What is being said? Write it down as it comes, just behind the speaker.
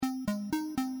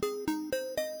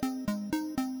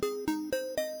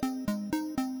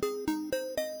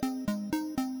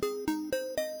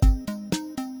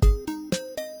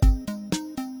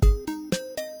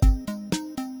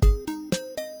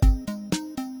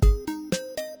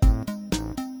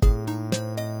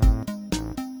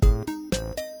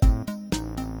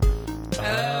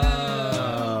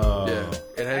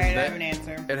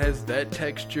It has that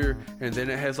texture, and then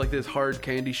it has like this hard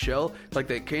candy shell. Like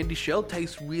that candy shell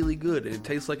tastes really good, and it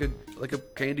tastes like a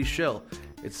candy shell.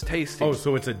 It's tasty. Oh,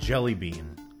 so it's a jelly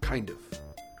bean. Kind of.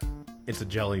 It's a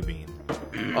jelly bean.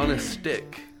 On a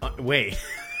stick. Wait.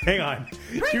 Hang on.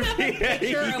 Bring up a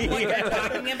picture of what you're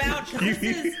talking about. 'Cause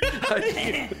this is...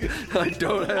 I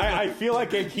don't have... I feel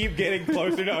like I keep getting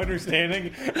closer to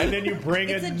understanding, and then you bring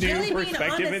It's a a new jelly bean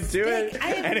perspective on a into stick. it, I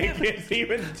have and it never- gets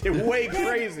even way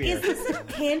crazier. Is this a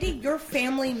candy your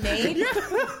family made?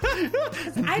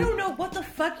 I don't know what the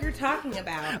fuck you're talking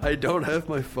about. I don't have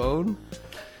my phone.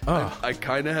 Oh. I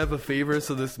kind of have a fever,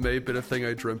 so this may have been a thing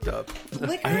I dreamt up.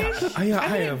 Licorice? I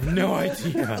have no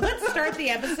idea. Let's start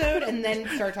the episode and then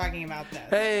start talking about this.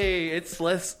 Hey, it's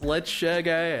Let's Shag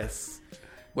Ass,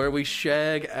 where we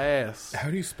shag ass. How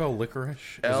do you spell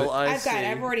licorice? L-I-C.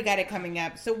 I've already got it coming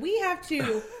up. So we have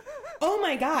to... Oh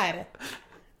my god.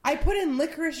 I put in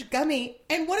licorice gummy,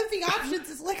 and one of the options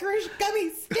is licorice gummy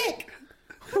stick.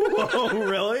 Oh,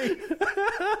 really?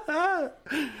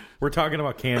 We're talking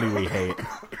about candy we hate.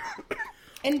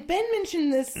 And Ben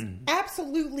mentioned this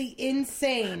absolutely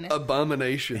insane.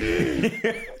 Abomination.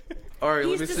 All right,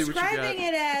 let me He's see what you got. describing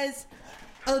it as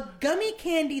a gummy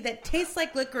candy that tastes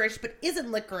like licorice but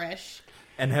isn't licorice.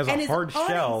 And has And a is hard on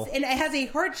shell. and it has a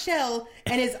hard shell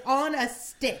and is on a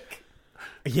stick.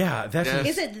 Yeah, that's Yeah.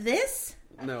 Is it this?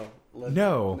 No.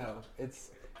 No.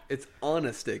 It's on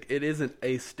a stick. It isn't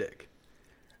a stick.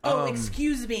 Oh,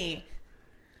 excuse me.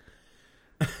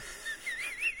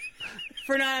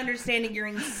 For not understanding your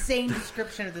insane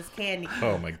description of this candy.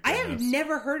 Oh my I have goodness.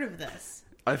 never heard of this.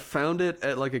 I found it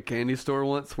at like a candy store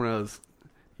once when I was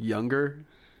younger.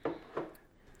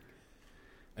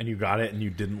 And you got it and you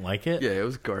didn't like it? Yeah, it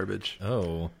was garbage.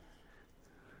 Oh.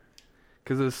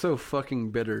 Because it was so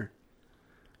fucking bitter.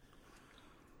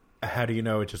 How do you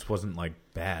know it just wasn't like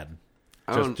bad?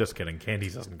 Just kidding. Candy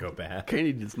doesn't go bad.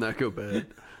 Candy does not go bad.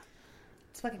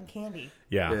 It's fucking candy.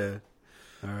 Yeah. Yeah.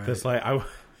 All right. That's like I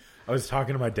was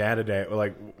talking to my dad today.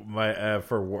 Like my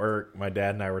for work, my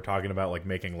dad and I were talking about like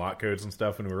making lot codes and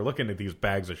stuff, and we were looking at these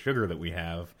bags of sugar that we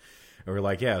have, and we're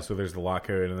like, yeah. So there's the lot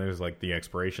code, and there's like the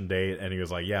expiration date, and he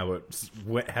was like, yeah, but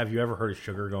what, have you ever heard of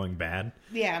sugar going bad?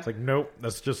 Yeah. It's like, nope,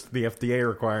 that's just the FDA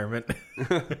requirement,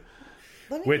 Let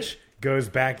me which goes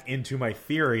back into my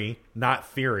theory,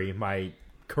 my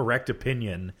correct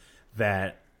opinion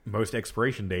that most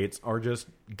expiration dates are just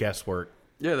guesswork.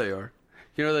 Yeah, they are.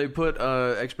 You know, they put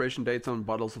expiration dates on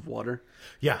bottles of water.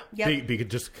 Yeah, Yep.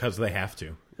 just because they have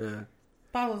to. Yeah.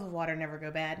 bottles of water never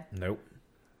go bad. Nope.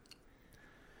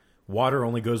 Water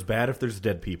only goes bad if there's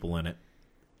dead people in it.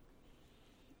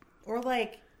 Or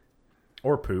like,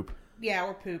 Or poop. yeah,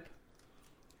 or poop.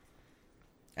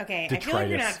 Okay, I feel like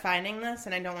you're Detritus. not finding this,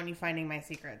 and I don't want you finding my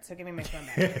secret, so give me my phone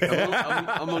back.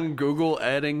 I'm on Google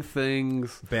adding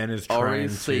things. Ben is Already trying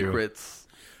to... secrets.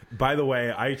 By the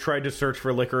way, I tried to search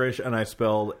for licorice, and I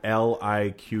spelled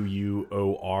Liquorish.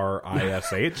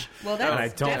 Well, and I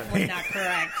that's don't definitely think... not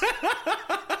correct.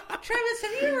 Travis,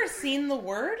 have you ever seen the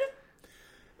word?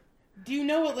 Do you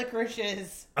know what licorice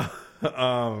is?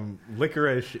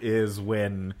 Licorice is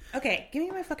when... Okay, give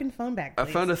me my fucking phone back, please.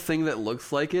 I found a thing that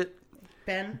looks like it,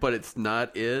 Ben? but it's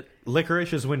not it.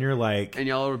 Licorice is when you're like... And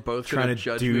y'all are both trying going to to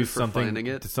judge do me for finding something,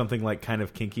 it. something like kind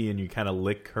of kinky, and you kind of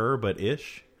lick her, but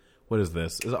ish. What is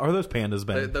this? Are those pandas,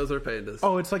 Ben? Those are pandas.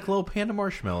 Oh, it's like little panda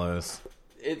marshmallows.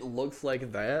 It looks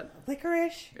like that.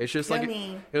 Licorice? It's just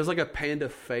Yummy. like it was like a panda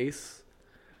face.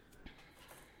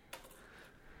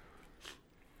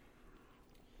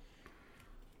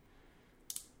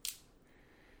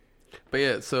 But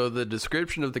yeah, so the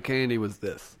description of the candy was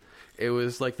this. It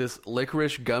was like this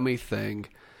licorice gummy thing,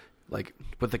 like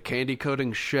with a candy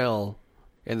coating shell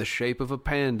in the shape of a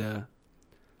panda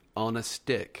on a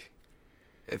stick.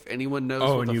 If anyone knows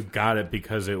Oh, what and the you got it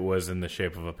because it was in the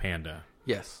shape of a panda.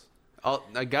 Yes.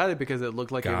 I got it because it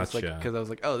looked like it was like, Gotcha. because I was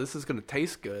like, oh, this is going to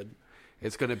taste good.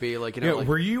 It's going to be like, you know, Yeah, like,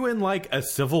 were you in like a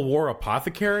Civil War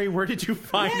apothecary? Where did you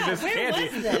find Yeah, this where candy?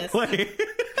 was this? Like,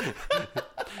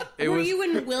 it Were was, you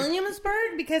in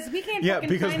Williamsburg? Because we can't yeah, fucking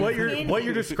because find what this you're candy. what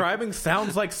you're describing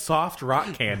sounds like soft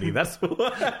rock candy. That's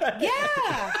what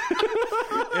Yeah!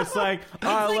 it's like. Oh,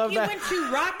 I It's like love you that. went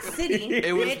to Rock City,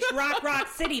 bitch, Rock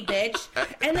City, bitch,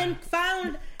 and then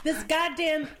found this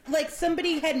goddamn, like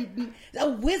somebody a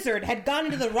wizard had gone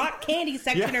into the rock candy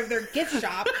section of their gift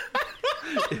shop,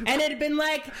 and it had been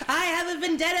like, I have a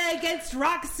vendetta against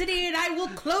Rock City, and I will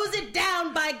close it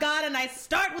down, by God, and I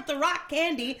start with the rock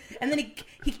candy, and then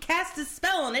he cast a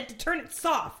spell on it to turn it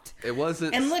soft it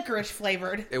wasn't, and licorice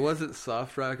flavored. it wasn't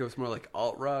soft rock. It was more like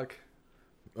alt rock.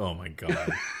 Oh my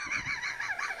god.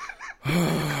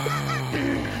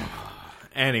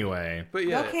 Anyway, But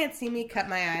Y'all yeah, can't see me cut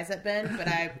my eyes at Ben, but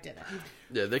I didn't.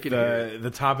 yeah, they can hear it. the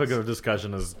topic of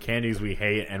discussion is candies we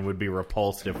hate and would be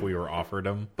repulsed if we were offered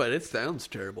them. But it sounds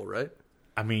terrible, right?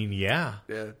 I mean, yeah.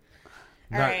 Yeah.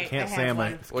 right, Can't I say have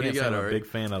I'm a, one. What do you can't say got, I'm a Ari? big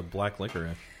fan of black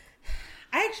licorice.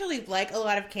 I actually like a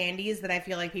lot of candies that I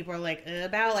feel like people are like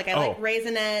about. Like I like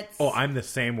Raisinets. Oh, I'm the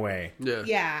same way. Yeah.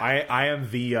 yeah. I am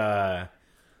the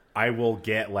I will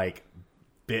get like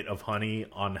bit of honey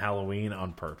on Halloween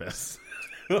on purpose.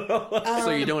 So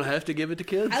you don't have to give it to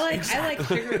kids? I like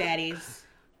sugar daddies.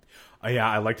 Yeah,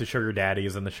 I like the sugar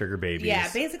daddies and the sugar babies.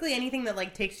 Yeah, basically anything that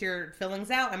like takes your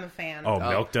fillings out, I'm a fan. Oh,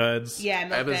 milk duds. Yeah,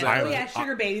 milk was- daddies. I Oh was- yeah,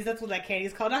 sugar babies. That's what that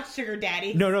candy's called, not sugar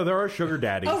daddy. No, there are sugar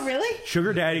daddies. Oh, really?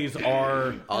 Sugar daddies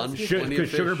are On because Plenty of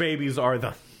sugar Fish. babies are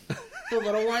the The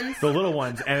little ones. little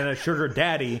ones, and a sugar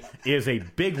daddy is a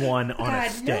big one on a God,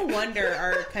 stick. no wonder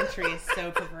our country is so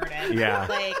perverted. Yeah.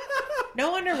 Like, no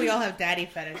wonder we all have daddy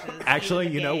fetishes. Actually,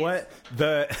 even the you know gays. what?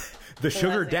 The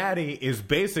sugar Blessing. daddy is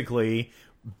basically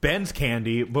Ben's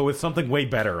candy, but with something way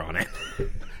better on it.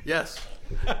 Yes.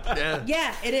 Yeah.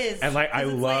 Yeah, it is. And, like, 'Cause I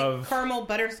it's love- caramel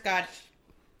butterscotch.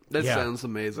 That Yeah. sounds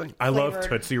amazing. I love Flavored.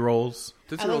 Tootsie Rolls.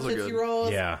 Tootsie I love Rolls are Tootsie good.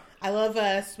 Rolls. Yeah. I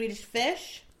love Swedish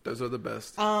Fish. Those are the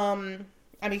best. I'm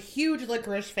a huge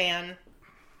licorice fan.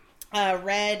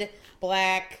 Red,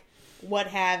 black, what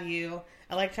have you.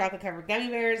 I like chocolate covered gummy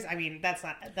bears. I mean, that's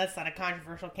not a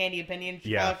controversial candy opinion.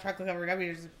 Yeah. Chocolate covered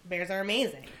gummy bears are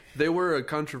amazing. They were a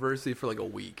controversy for like a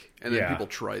week, and then Yeah. people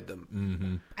tried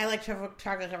them. I like chocolate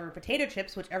covered potato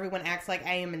chips, which everyone acts like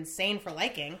I am insane for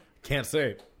liking. Can't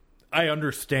say. I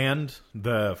understand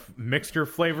the mixture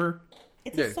flavor.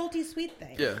 It's Yeah. a salty sweet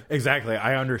thing. Yeah. Exactly.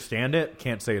 I understand it.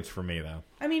 Can't say it's for me, though.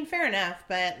 I mean, fair enough,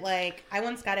 but like I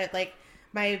once got it. Like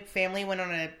my family went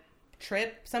on a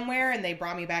trip somewhere, and they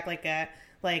brought me back like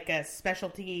a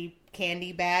specialty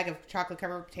candy bag of chocolate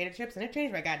covered potato chips, and it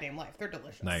changed my goddamn life. They're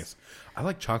delicious. Nice. I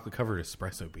like chocolate covered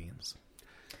espresso beans.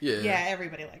 Yeah. Yeah,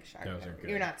 everybody likes chocolate. Those are good.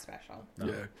 You're not special.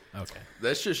 Yeah. Okay.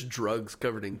 That's just drugs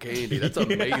covered in candy. That's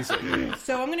amazing.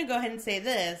 So I'm gonna go ahead and say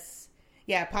this.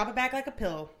 Yeah, pop it back like a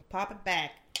pill. Pop it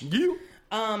back. You.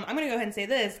 I'm gonna go ahead and say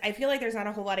this. I feel like there's not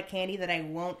a whole lot of candy that I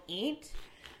won't eat,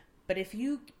 but if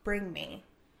you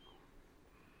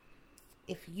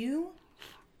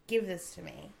give this to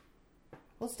me,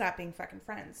 we'll stop being fucking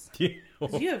friends.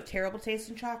 'Cause you have terrible taste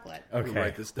in chocolate. Okay.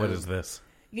 Write this What down. is this?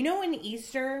 You know, in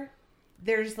Easter,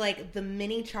 there's like the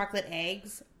mini chocolate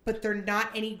eggs, but they're not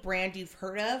any brand you've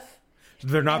heard of.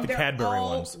 They're not And the they're Cadbury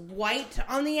all ones. white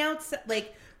on the outside.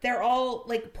 Like they're all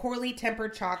like poorly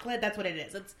tempered chocolate. That's what it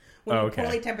is. It's when Oh, you okay.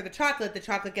 poorly temper the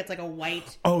chocolate gets like a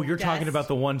white. Oh, you're talking dust. about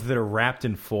the ones that are wrapped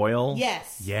in foil?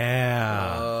 Yes.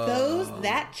 Yeah.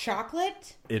 That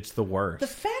chocolate. It's the worst. The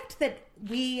fact that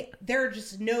there are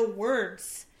just no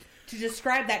words to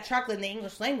describe that chocolate in the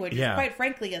English language Yeah. is quite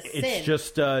frankly a sin. It's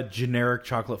just generic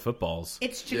chocolate footballs.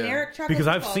 It's generic chocolate Because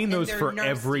I've footballs, seen and those they're for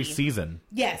every nasty. season.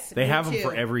 Yes, They me have them too.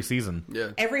 for every season.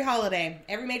 Yeah. Every holiday,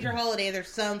 every major holiday,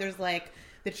 there's like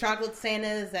the chocolate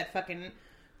Santas that fucking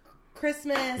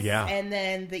Christmas, Yeah. and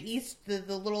then the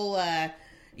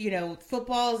little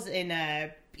footballs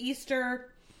in Easter.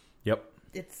 Yep.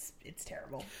 It's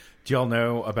terrible. Do y'all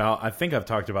know about? I think I've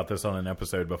talked about this on an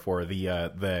episode before.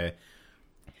 The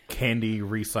candy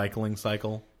recycling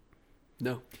cycle.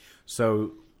 No.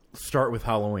 So start with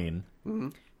Halloween. Mm-hmm.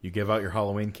 You give out your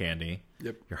Halloween candy.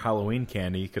 Yep. Your Halloween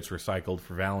candy gets recycled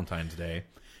for Valentine's Day.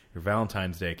 Your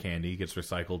Valentine's Day candy gets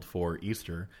recycled for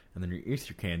Easter, and then your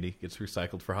Easter candy gets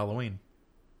recycled for Halloween.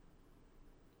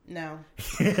 No,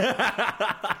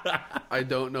 I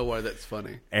don't know why that's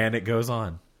funny. And it goes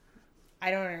on.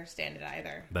 I don't understand it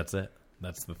either. That's it.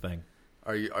 That's the thing.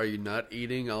 Are you not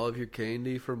eating all of your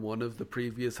candy from one of the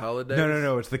previous holidays?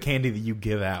 No. It's the candy that you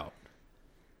give out.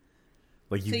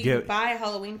 Like you So you give. buy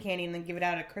Halloween candy and then give it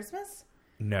out at Christmas?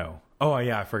 No. Oh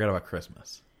yeah, I forgot about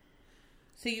Christmas.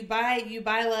 So you buy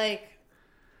like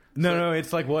No.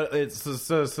 It's like what it's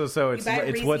so. It's you buy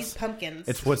it's Reese's what's pumpkins.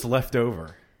 it's what's left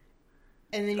over.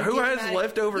 And then you Who give has them out-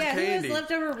 leftover yeah, candy? Who has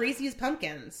leftover Reese's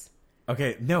pumpkins?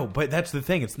 Okay, no, but that's the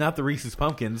thing. It's not the Reese's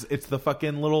Pumpkins. It's the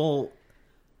fucking little.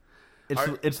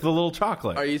 It's the little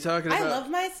chocolate. Are you talking about? I love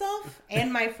myself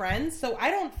and my friends, so I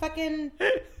don't fucking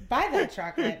buy that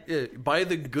chocolate. Yeah, buy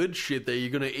the good shit that you're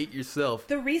gonna eat yourself.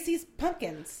 The Reese's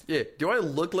pumpkins. Yeah. Do I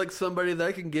look like somebody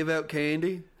that can give out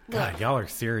candy? God, y'all are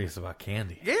serious about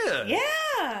candy. Yeah.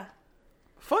 Yeah.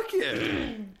 Fuck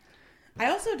yeah. I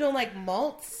also don't like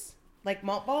malts. Like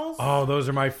malt balls. Oh, those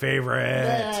are my favorite.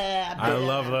 Blah, I blah.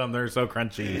 love them. They're so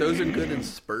crunchy. Those are good in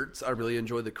spurts. I really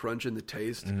enjoy the crunch and the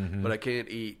taste, Mm-hmm. but I can't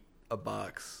eat a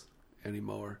box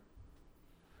anymore.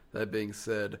 That being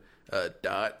said,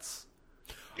 dots.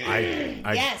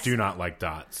 I Yes. do not like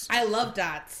dots. I love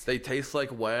dots. They taste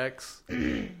like wax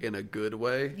in a good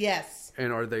way. Yes.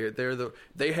 And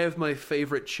they have my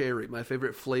favorite cherry, my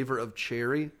favorite flavor of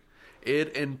cherry.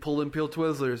 It and Pull and Peel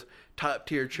Twizzlers, top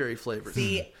tier cherry flavors.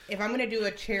 See, if I'm going to do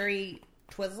a cherry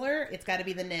Twizzler, it's got to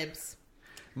be the nibs.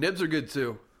 Nibs are good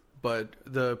too, but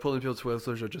the Pull and Peel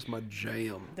Twizzlers are just my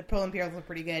jam. The Pull and Peels are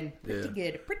pretty good.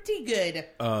 Yeah. Pretty good.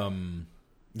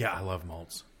 Yeah, I love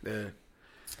malts. Yeah.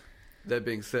 That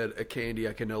being said, a candy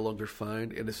I can no longer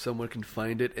find, and if someone can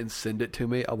find it and send it to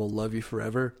me, I will love you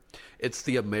forever. It's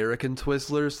the American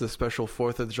Twizzlers, the special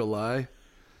 4th of July.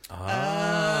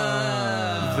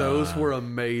 Those were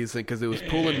amazing because it was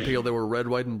Pull and Peel. They were red,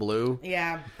 white, and blue.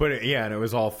 Yeah. But and it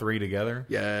was all three together.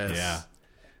 Yes. Yeah.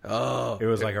 Oh. It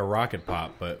was like a rocket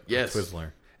pop, but Yes.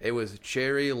 Twizzler. It was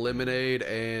cherry, lemonade,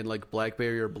 and like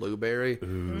blackberry or blueberry.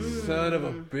 Son of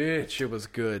a bitch. It was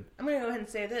good. I'm going to go ahead and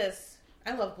say this.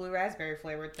 I love blue raspberry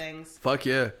flavored things. Fuck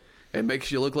yeah. It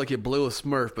makes you look like you blew a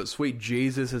Smurf, but sweet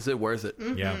Jesus, is it worth it?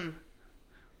 Yeah.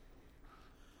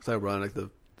 It's ironic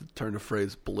the turn of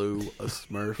phrase blew a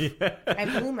Smurf. I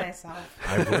blew myself.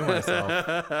 I blew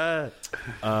myself.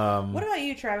 What about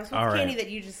you, Travis? What's all right. candy that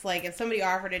you just like, if somebody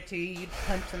offered it to you, you'd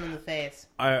punch them in the face?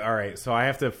 All right, so I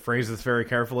have to phrase this very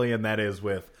carefully, and that is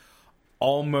with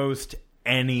almost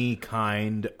any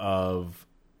kind of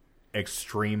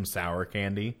extreme sour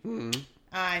candy.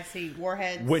 I see.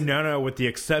 Warheads. No, with the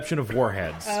exception of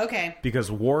Warheads. Oh, okay.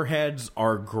 Because Warheads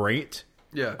are great.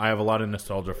 Yeah. I have a lot of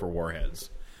nostalgia for Warheads.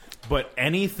 But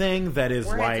anything that is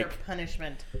Warheads like are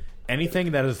punishment.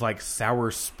 anything that is like sour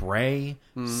spray,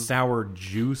 sour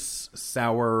juice,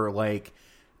 sour like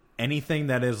anything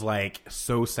that is like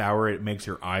so sour it makes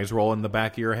your eyes roll in the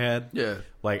back of your head. Yeah.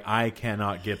 Like I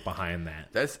cannot get behind that.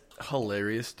 That's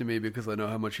hilarious to me because I know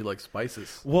how much you like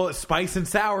spices. Well, spice and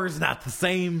sour is not the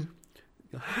same.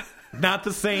 Not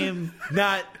the same.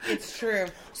 Not It's true.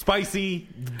 spicy,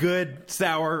 good,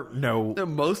 sour. No.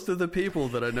 Most of the people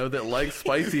that I know that like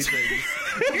spicy things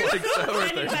like sour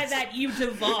Blinded things. by that, you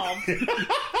devolved.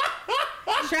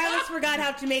 Travis forgot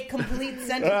how to make complete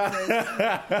sentences. He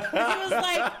was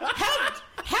like,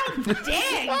 how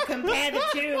dare you compare the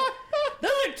two?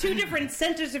 Those are two different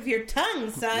centers of your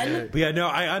tongue, son. But yeah, no,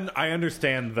 I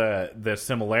understand the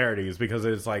similarities because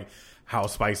it's like how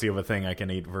spicy of a thing I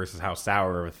can eat versus how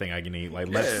sour of a thing I can eat. Like,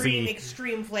 let's see.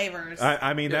 Extreme flavors.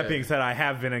 I mean, that Yeah. being said, I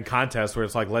have been in contests where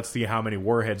it's like, let's see how many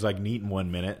warheads I can eat in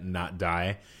 1 minute and not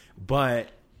die. But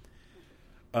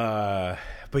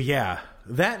yeah,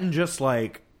 that and just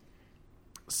like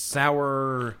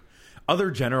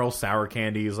other general sour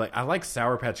candies. Like, I like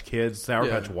Sour Patch Kids, Sour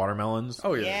Yeah. Patch watermelons.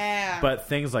 Oh yeah. yeah. But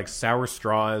things like sour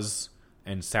straws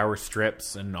and sour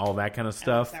strips and all that kind of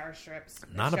stuff, Sour strips.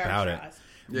 not Sour about it. straws.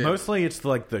 Yeah. Mostly it's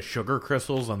like the sugar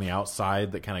crystals on the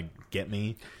outside that kind of get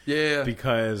me. Yeah.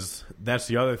 Because that's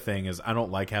the other thing is I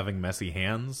don't like having messy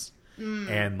hands.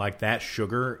 And like that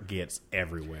sugar gets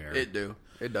everywhere. It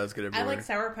does get I everywhere. like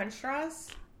sour punch straws.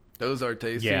 Those are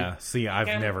tasty. Yeah, see, I've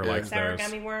never liked sour those.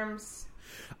 gummy worms.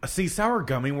 See, sour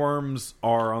gummy worms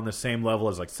are on the same level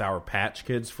as like Sour Patch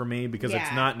Kids for me because it's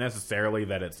Yeah. not necessarily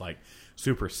that it's like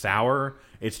super sour.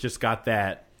 It's just got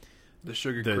that The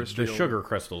sugar the crystal. sugar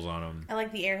crystals on them. I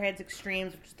like the Airheads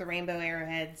Extremes, which is the rainbow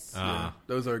Airheads.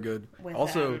 Those are good. With,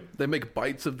 Also, they make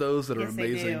bites of those that are yes,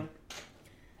 amazing. they do.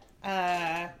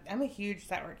 I'm a huge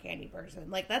sour candy person.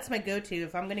 Like, that's my go-to.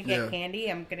 If I'm gonna get Yeah.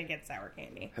 candy, I'm gonna get sour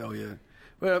candy. Hell yeah.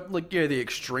 Well, like the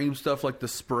extreme stuff like the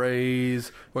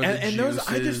sprays or the And those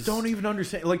I just juices. don't even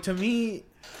understand. Like to me,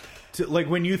 like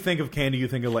when you think of candy, you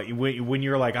think of like when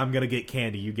you're like I'm gonna get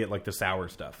candy, you get like the sour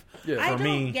stuff. Yeah. I For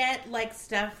don't me, get like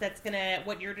stuff that's gonna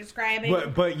what you're describing.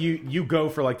 but you go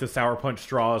for like the Sour Punch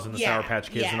straws and the Yeah, Sour Patch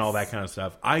Kids and all that kind of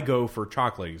stuff. I go for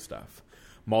chocolatey stuff,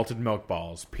 malted milk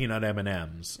balls, peanut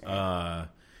M&Ms,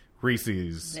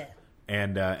 Reese's, Blech.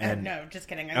 and no, just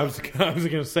kidding. I was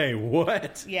gonna say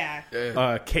what?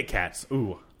 Yeah. Kit Kats.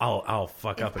 Ooh, I'll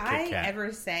fuck up a If Kit I Kat.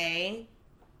 ever say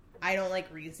I don't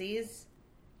like Reese's,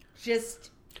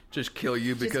 just kill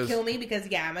you because kill me because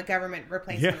I'm a government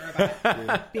replacement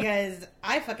robot. Because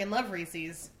I fucking love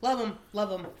Reese's. Love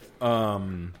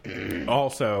them.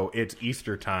 Also, it's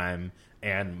Easter time,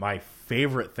 and my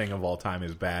favorite thing of all time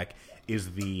is back.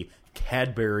 Is the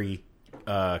Cadbury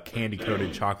candy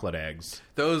coated chocolate eggs?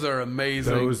 those are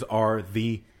amazing. Those are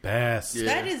the best. Yeah.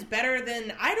 That is better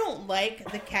than I don't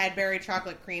like the Cadbury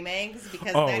chocolate cream eggs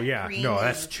because Oh that yeah, cream no, is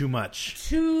that's too much.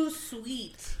 too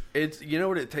sweet. It's you know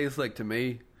what it tastes like to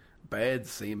me? Bad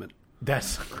semen.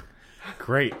 That's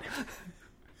great.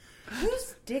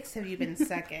 Whose dicks have you been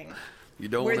sucking? You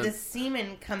don't Where want the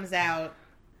semen comes out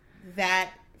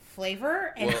that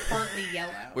flavor and partly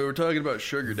yellow. We were talking about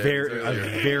sugar daddies A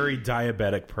earlier. very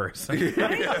diabetic person.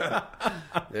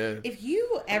 Yeah. If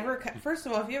you ever, first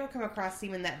of all, if you ever come across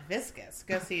semen that viscous,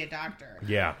 go see a doctor.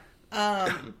 Yeah.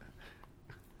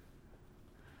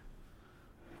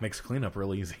 Makes cleanup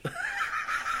real easy.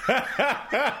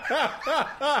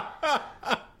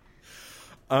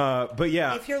 But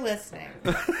yeah. If you're listening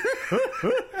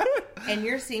and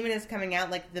your semen is coming out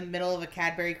like the middle of a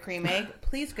Cadbury cream egg,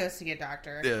 please go see a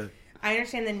doctor. Yeah. I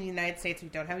understand that in the United States we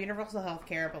don't have universal health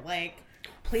care, but like,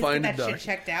 please Find get a that shit doctor.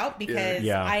 checked out because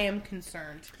Yeah. I am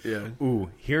concerned. Yeah. Ooh,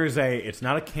 here's it's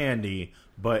not a candy,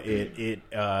 but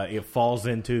it falls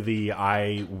into the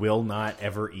I will not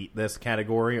ever eat this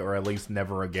category, or at least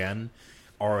never again,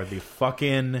 are the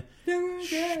fucking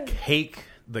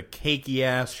the cakey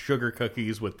ass sugar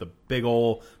cookies with the big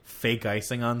ol' fake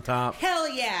icing on top. Hell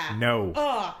yeah. No.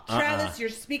 Oh, Travis, you're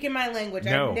speaking my language.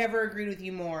 No. I've never agreed with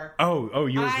you more. Oh,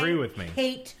 you agree with me. I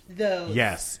hate those.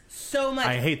 Yes. So much.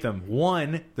 I hate them.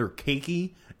 One, they're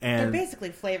cakey, They're and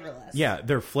basically flavorless. yeah,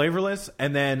 they're flavorless,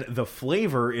 and then the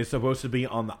flavor is supposed to be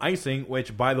on the icing,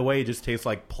 which, by the way, just tastes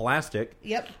like plastic.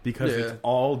 Yep. Because Yeah. it's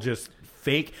all just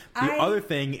fake. The I- other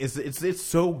thing is it's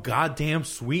so goddamn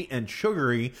sweet and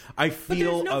sugary. I But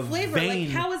feel there's no a flavor. vein.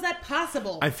 Like, how is that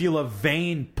possible? I feel a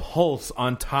vein pulse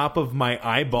on top of my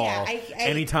eyeball Yeah, I-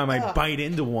 anytime I ugh. bite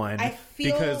into one. I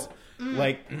feel- because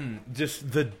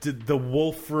just the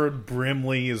Wolford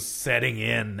Brimley is setting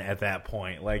in at that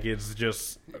point. Like it's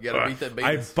just You gotta beat that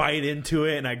I beast. bite into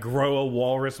it and I grow a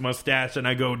walrus mustache and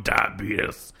I go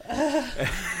diabetes.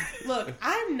 Look,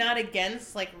 I'm not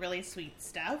against like really sweet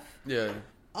stuff. Yeah.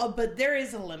 But there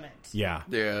is a limit. Yeah.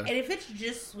 Yeah. And if it's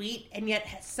just sweet and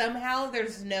yet somehow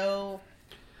there's no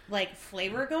like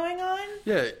flavor going on,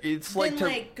 Yeah. It's like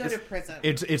then go to prison.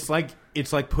 It's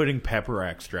like putting pepper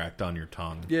extract on your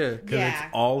tongue. Yeah. Because Yeah.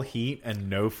 it's all heat and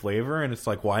no flavor, and it's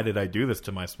like, why did I do this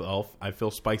to myself? I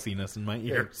feel spiciness in my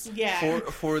ears. yeah.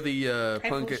 For the I feel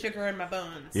punk. sugar in my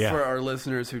bones. Yeah. For our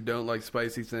listeners who don't like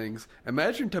spicy things,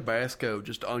 imagine Tabasco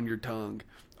just on your tongue.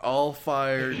 All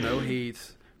fire, no heat.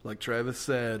 Like Travis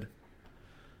said.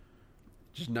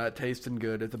 Just not tasting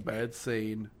good. It's a bad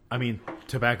scene. I mean,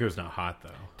 tobacco's not hot, though.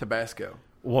 Tabasco.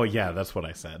 Well, yeah, that's what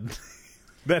I said.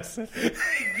 That's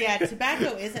Yeah,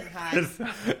 tobacco isn't hot.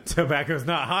 tobacco's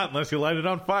not hot unless you light it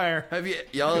on fire. Have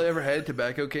y'all ever had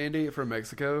tobacco candy from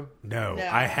Mexico? No, No.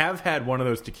 I have had one of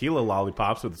those tequila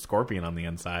lollipops with a scorpion on the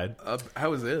inside. How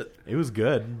was it? It was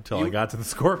good until I got to the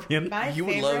scorpion. My You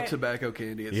would favorite, love tobacco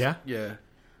candy. Yeah? Yeah.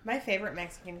 My favorite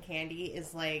Mexican candy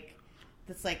is like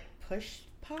this like push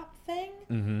pop thing.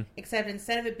 Mm-hmm. Except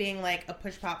instead of it being like a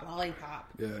push pop lollipop,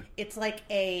 Yeah. it's like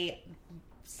a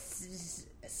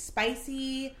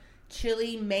spicy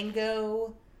chili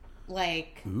mango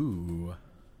like Ooh.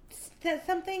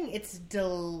 something. It's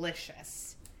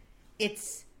delicious.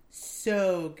 It's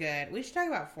so good. We should talk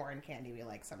about foreign candy we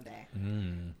like someday.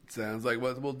 Sounds like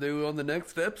what we'll do on the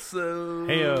next episode.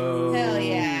 Heyo. Hell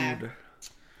yeah.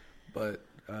 But,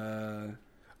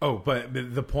 Oh, but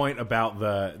the point about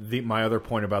my other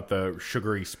point about the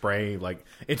sugary spray, like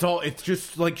it's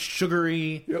just like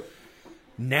sugary yep.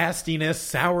 nastiness,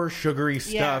 sour sugary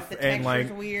Yeah, stuff, the and texture's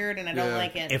like weird, and I don't Yeah.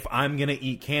 like it. if I'm gonna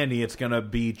eat candy, it's gonna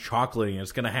be chocolatey.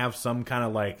 It's gonna have some kind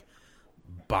of like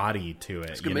body to it.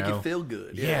 It's going to make you feel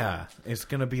good. Yeah, it's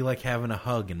gonna be like having a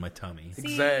hug in my tummy. See,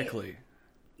 Exactly.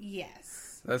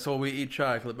 Yes. That's why we eat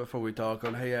chocolate before we talk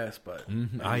on Hey Ass Butt.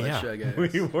 Ah, Let yeah, Shag Ass.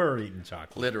 we were eating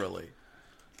chocolate. Literally.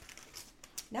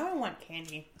 Now I want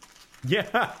candy.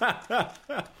 Yeah,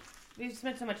 We've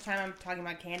spent so much time talking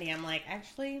about candy. I'm like,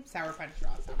 actually, Sour Punch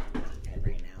Straw is good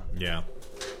right now. yeah.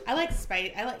 I like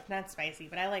not spicy,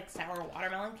 but I like sour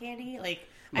watermelon candy. Like,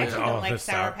 I Like, actually oh, don't like the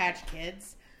Sour Sour- Patch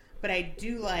Kids, but I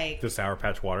do like The Sour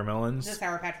Patch watermelons, the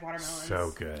Sour Patch watermelons.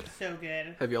 so good. So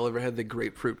good. Have y'all ever had the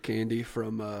grapefruit candy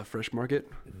from Fresh Market?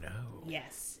 No.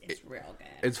 Yes, it's real good.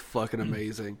 It's fucking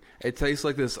amazing. It tastes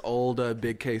like this old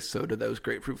Big K soda that was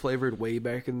grapefruit flavored way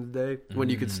back in the day when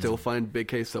you could still find Big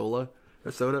K soda.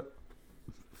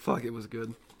 Fuck, it was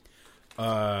good.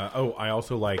 I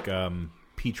also like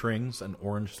peach rings and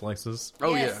orange slices.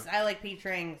 Oh, yes, yeah. I like peach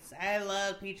rings. I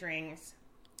love peach rings.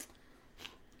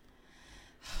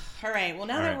 All right. Well,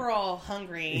 now All that right. we're all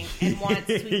hungry and want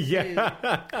sweet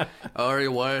food, Ari,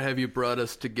 why have you brought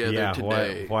us together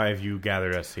today? Why have you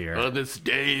gathered us here? On this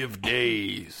day of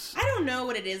days. I don't know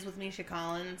what it is with Misha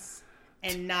Collins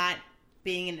and not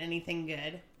being in anything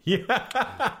good.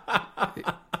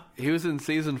 He was in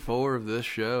season 4 of this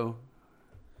show.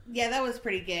 Yeah, that was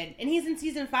pretty good. And he's in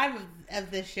season 5 of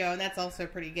this show, and that's also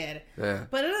pretty good. Yeah.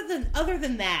 But other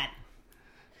than that,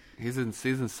 He's in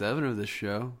season 7 of this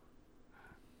show.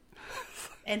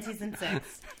 And season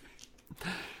 6.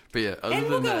 But yeah, other And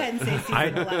we'll than go that, ahead and say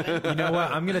season 11. You know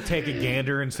what? I'm going to take a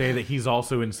gander and say that he's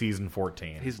also in season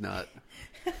 14. he's not.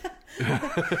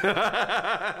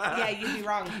 Yeah, you'd be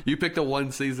wrong. You picked the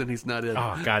one season he's not in.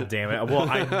 Oh, god damn it. Well,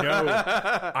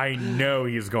 I know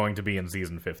he's going to be in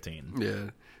season 15. Yeah.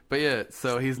 But yeah,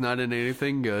 so he's not in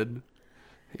anything good.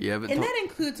 You haven't. And that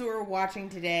includes what we're watching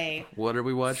today. What are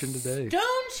we watching today?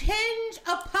 Stonehenge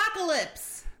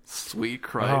Apocalypse. Sweet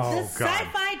Christ. Oh, The God.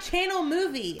 Sci-Fi Channel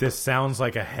movie. This sounds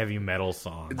like a heavy metal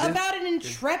song. About an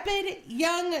intrepid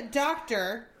young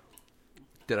doctor.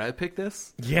 Did I pick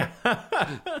this? Yeah.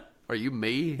 Are you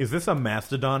me? Is this a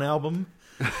Mastodon album?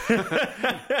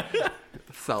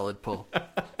 Solid pull.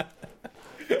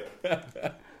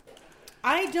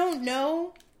 I don't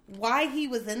know why he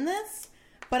was in this,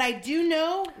 but I do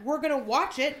know we're going to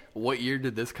watch it. What year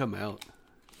did this come out?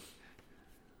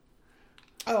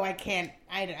 Oh, I can't.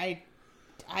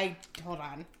 I hold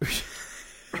on.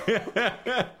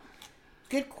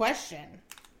 Good question.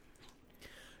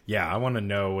 Yeah, I want to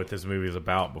know what this movie is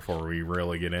about before we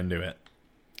really get into it.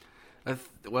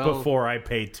 Well, Before I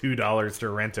pay $2 to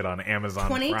rent it on Amazon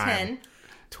 2010. Prime.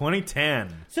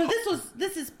 2010. So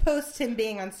this is post him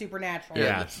being on Supernatural.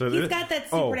 Yeah, so he's this- got that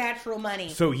Supernatural money.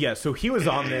 So he was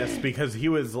on this because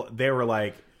they were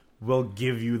like, we'll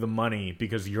give you the money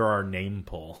because you're our name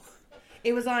pull.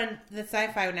 It was on the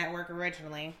Sci-Fi Network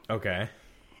originally. Okay.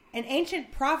 An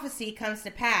ancient prophecy comes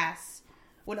to pass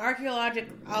when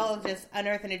archaeologists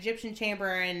unearth an Egyptian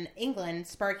chamber in England,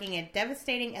 sparking a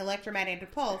devastating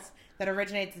electromagnetic pulse that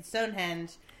originates in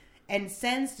Stonehenge and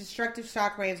sends destructive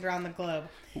shockwaves around the globe.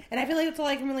 And I feel like that's all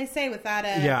I can really say without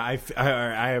a... Yeah,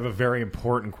 I have a very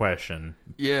important question.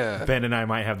 yeah. Ben and I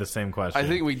might have the same question. I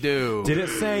think we do. Did it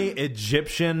say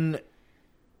Egyptian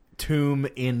tomb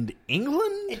in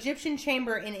England? Egyptian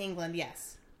chamber in England,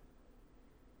 yes.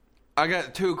 I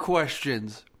got two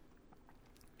questions.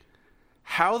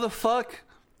 How the fuck?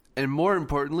 And more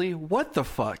importantly, what the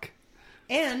fuck?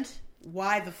 And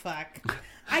why the fuck?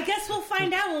 I guess we'll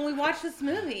find out when we watch this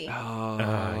movie.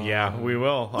 Yeah, we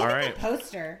will. Look All at right. the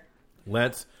poster.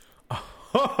 Let's...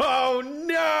 Oh,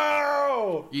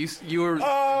 no! You were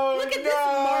Oh, Look at no! this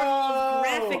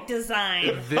Marvel graphic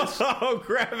design. this Oh,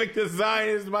 graphic design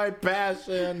is my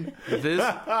passion. this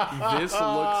looks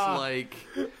like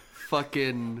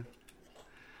fucking.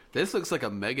 This looks like a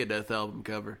Megadeth album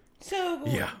cover. So,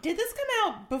 Yeah. did this come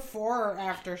out before or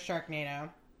after Sharknado?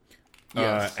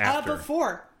 Yes. After.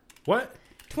 Before. What?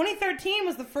 2013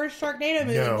 was the first Sharknado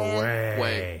movie. No man. way.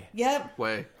 Wait. Yep.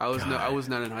 Wait, I was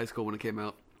not in high school when it came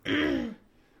out.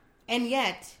 And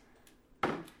yet,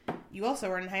 you also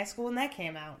were in high school when that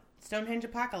came out. Stonehenge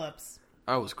Apocalypse.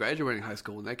 I was graduating high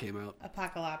school when that came out.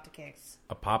 Apocalyptics.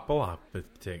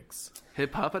 Apocalyptics.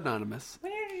 Hip Hop Anonymous,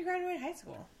 When year did you graduate high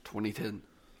school? 2010.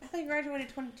 I thought you graduated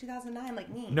 2009 like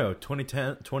me. No,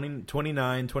 2010,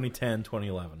 2009, 2010,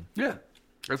 2011. Yeah,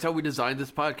 that's how we designed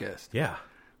this podcast. Yeah.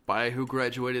 By who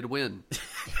graduated when?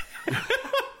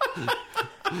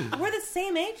 We're the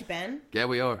same age, Ben. Yeah,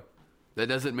 we are. That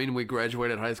doesn't mean we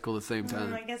graduated high school the same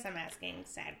time. I guess I'm asking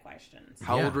sad questions.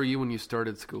 How Yeah. old were you when you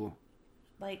started school?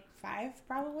 Like 5,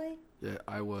 probably? Yeah,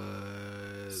 I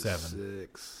was 7.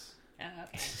 6. Oh,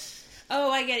 okay. Oh,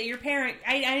 I get it. Your parent,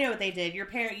 I know what they did. Your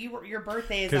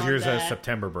birthday is Because on yours the, is a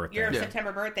September birthday. your Yeah.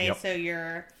 September birthday,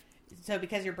 Yep. so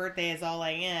because your birthday is all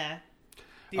like, yeah,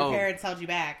 your Oh. parents held you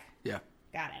back. Yeah,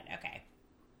 Got it. Okay.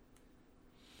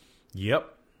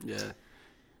 Yep. yeah.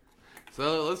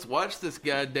 So let's watch this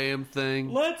goddamn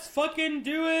thing. Let's fucking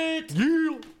do it.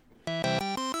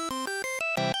 Yeah.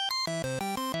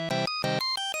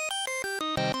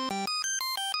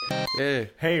 Yeah,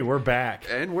 Hey, we're back.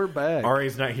 and we're back.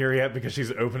 Ari's not here yet because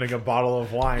she's opening a bottle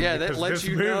of wine. Yeah, that because lets this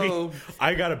you movie, know.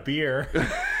 I got a beer,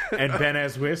 and Ben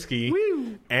has whiskey,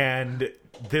 and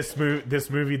this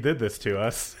movie did this to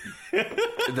us.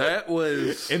 That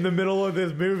was In the middle of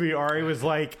this movie, Ari was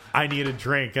like, "I need a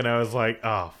drink," and I was like,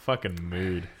 "Oh, fucking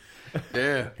mood."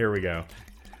 yeah. Here we go.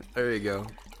 There you go.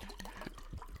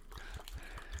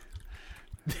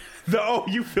 Oh,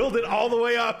 you filled it all the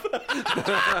way up,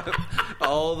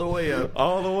 All the way up.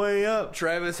 all the way up.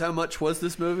 Travis, how much was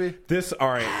this movie? This, all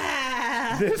right.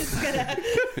 Ah, This,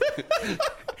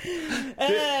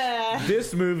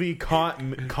 This movie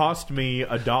cost me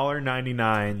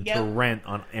 $1.99 Yep. to rent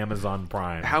on Amazon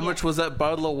Prime. How much was that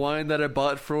bottle of wine that I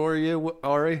bought for you,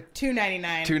 Ari?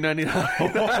 $2.99.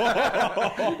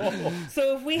 $2.99.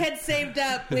 So if we had saved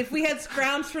up, if we had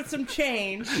scrounged for some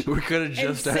change We could have and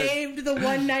just had. saved the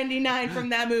 $1.99 from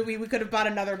that movie, we could have bought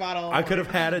another bottle. Of I could have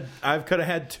wine.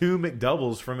 had 2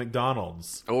 McDoubles from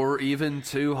McDonald's. Or even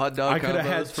 2 hot dog I could have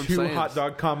had combos from 2 Sam's. hot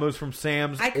dog combos from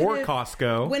Sam's I or could've-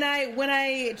 Costco. When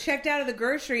I checked out of the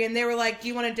grocery and they were like, "Do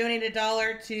you want to donate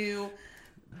 $1 to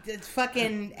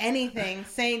fucking anything,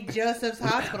 St. Joseph's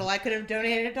Hospital?" I could have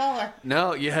donated $1.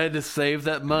 No, you had to save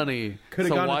that money. Could have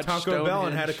So gone watch to Taco Bell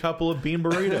and had a couple of bean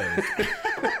burritos.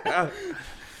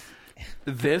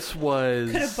 This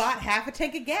was. Could have bought half a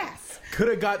tank of gas. Could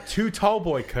have got 2 tall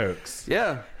boy Cokes.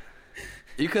 Yeah.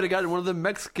 You could have gotten one of the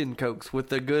Mexican Cokes with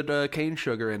the good cane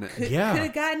sugar in it. Yeah.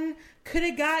 Could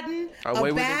have gotten Away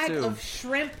a with it, bag too. of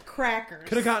shrimp crackers.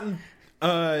 Could have gotten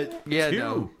Yeah, 2,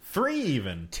 no. 3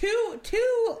 even. two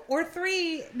or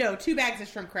three, no, 2 bags of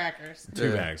shrimp crackers 2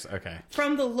 Yeah. bags. Okay.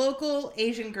 from the local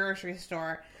Asian grocery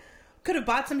store. Could have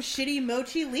bought some shitty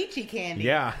mochi lychee candy.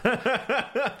 Yeah.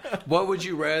 What would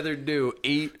you rather do?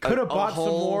 Eat Could a have bought some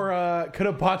whole... more. Could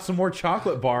have bought some more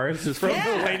chocolate bars from Yes.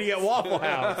 the lady at Waffle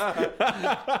House.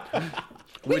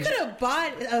 We could have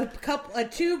bought a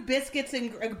 2 biscuits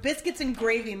and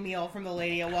gravy meal from the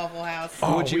lady at Waffle House.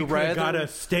 Would you we could have got rather- a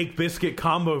steak biscuit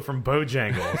combo from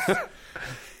Bojangles.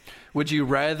 Would you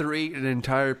rather eat an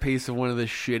entire piece of one of the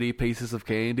shitty pieces of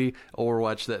candy or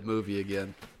watch that movie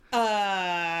again?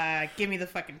 Give me the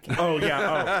fucking candy. Oh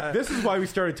yeah. Oh, this is why we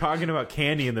started talking about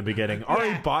candy in the beginning. Ari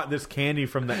Yeah. bought this candy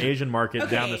from the Asian market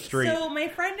down the street. So my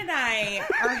friend and I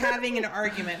are having an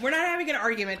argument. We're not having an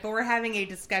argument, but we're having a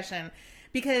discussion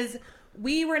because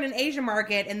we were in an Asian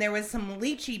market and there was some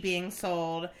lychee being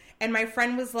sold, and my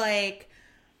friend was like,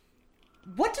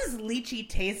 "What does lychee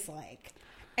taste like?"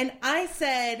 And I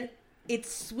said,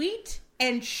 "It's sweet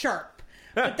and sharp."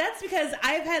 But that's because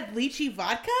I've had lychee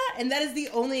vodka, and that is the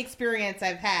only experience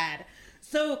I've had.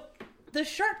 So the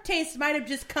sharp taste might have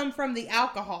just come from the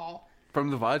alcohol. From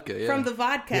the vodka, yeah. From the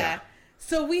vodka. Yeah.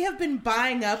 So we have been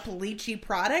buying up lychee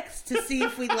products to see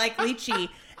if we like lychee.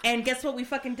 And guess what? We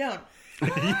fucking don't.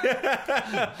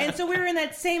 And so we were in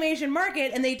that same Asian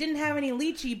market, and they didn't have any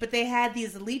lychee, but they had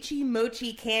these lychee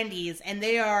mochi candies, and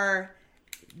they are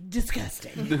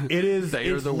disgusting. It is. They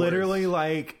are It's the literally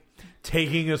like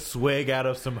taking a swig out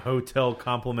of some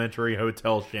complimentary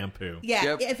hotel shampoo. Yeah.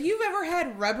 Yep. If you've ever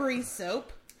had rubbery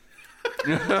soap,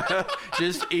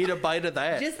 Just eat a bite of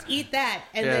that. just eat that,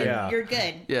 and Yeah. then Yeah. you're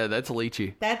good. Yeah, that's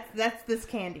lychee. That's this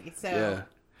candy. So. Yeah.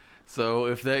 So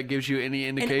if that gives you any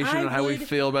And indication I on how we would-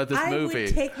 feel about this I movie,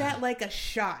 would take that like a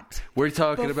shot. we're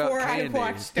talking about Before I candy.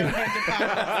 watch Stonehenge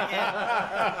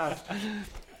Apocalypse again.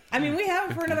 I mean, we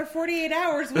have it for another 48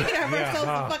 hours. We can have Yeah, ourselves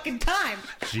huh. a fucking time.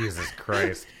 Jesus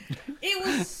Christ. It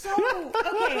was so...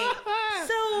 Okay,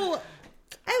 so...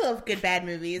 I love good bad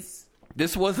movies.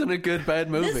 This wasn't a good bad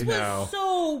movie. This was No.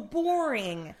 so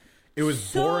boring. It was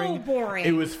So boring.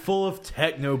 It was full of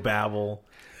techno babble.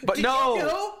 But Did no, you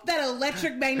know that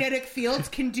electromagnetic fields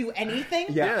can do anything?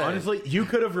 Yeah. Honestly, you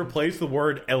could have replaced the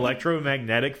word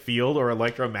electromagnetic field or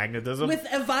electromagnetism With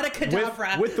Avada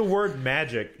Kedavra. with the word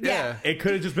magic. Yeah. It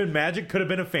could have just been magic, could have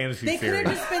been a fantasy They could series.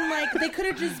 have just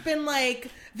been like,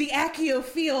 the Accio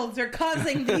fields are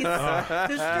causing these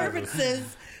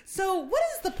disturbances. So, what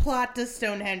is the plot to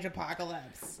Stonehenge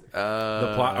Apocalypse?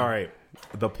 The plot, all right.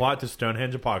 The plot to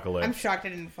Stonehenge Apocalypse I'm shocked I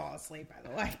didn't fall asleep, by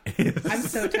the way. I'm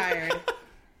so tired.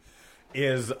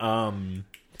 is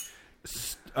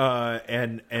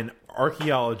an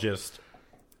archaeologist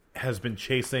has been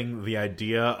chasing the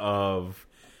idea of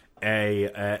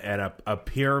a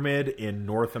pyramid in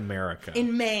North America.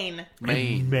 In Maine.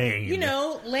 Maine. You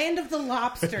know, land of the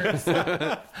lobsters.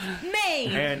 Maine.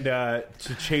 And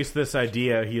to chase this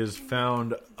idea, he has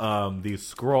found these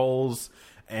scrolls,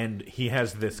 and he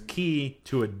has this key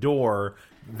to a door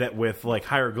that with like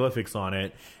hieroglyphics on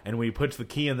it. And when he puts the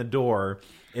key in the door,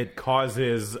 it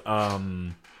causes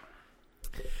an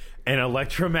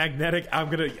electromagnetic. I'm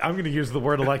gonna use the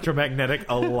word electromagnetic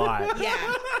a lot. Yeah.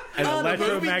 An Oh,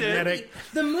 electromagnetic.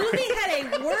 The movie had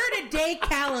a word-a-day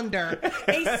calendar.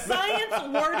 A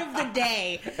science word of the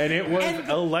day. And it was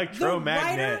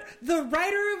electromagnet. The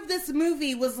writer of this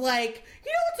movie was like,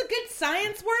 you know what's a good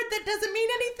science word that doesn't mean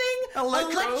anything?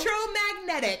 Electro-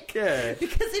 Electromagnetic. Yeah.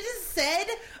 Because it is said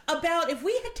about if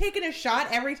we had taken a shot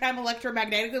every time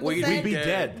electromagnetic was We'd said, We'd be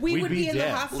dead. we We'd would be in the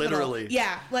dead. hospital. Literally.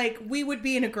 Yeah, like we would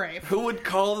be in a grave. Who would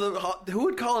call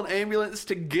an ambulance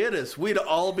to get us? We'd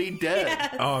all be dead.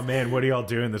 Yes. Oh man, what are y'all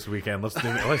doing this weekend? Let's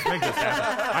make this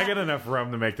happen. I got enough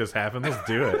rum to make this happen. Let's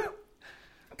do it.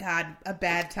 God, a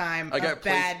bad time. I got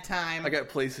time. I got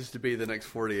places to be the next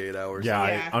 48 hours.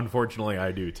 Yeah. Unfortunately,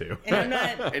 I do too. And I'm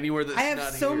not. Anywhere that's I have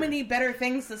not so here. many better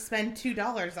things to spend $2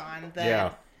 on. That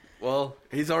Yeah, Well,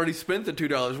 he's already spent the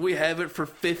 $2. We have it for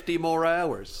 50 more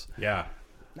hours. yeah.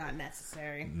 not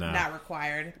necessary. No. Not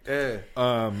required.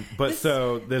 But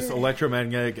so this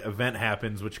electromagnetic event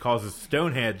happens, which causes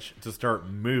Stonehenge to start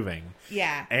moving.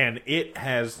 Yeah. And it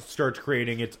starts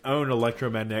creating its own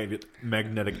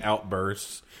magnetic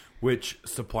outbursts, which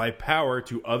supply power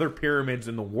to other pyramids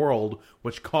in the world,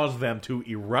 which cause them to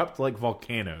erupt like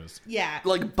volcanoes. Yeah.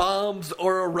 Like bombs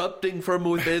are erupting from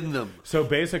within them. So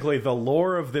basically, the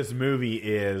lore of this movie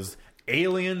is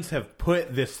aliens have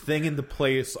put this thing into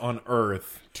place on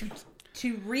Earth.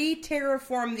 To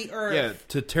re-terraform the Earth. Yeah,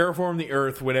 to terraform the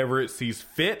Earth whenever it sees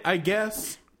fit, I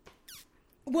guess.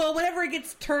 Well, whenever it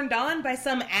gets turned on by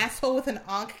some asshole with an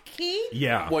Ankh key.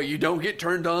 Yeah. What, you don't get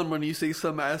turned on when you see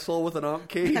some asshole with an Ankh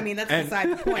key? I mean, that's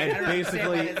beside the point. I don't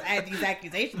understand basically, why these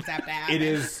accusations have to happen.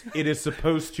 it is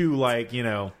supposed to, like,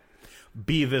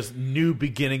 be this new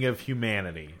beginning of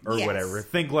humanity or Yes. whatever.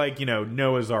 Think like,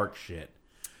 Noah's Ark shit.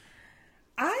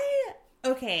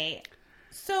 Okay.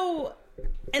 So,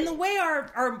 and the way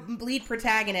our lead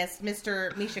protagonist,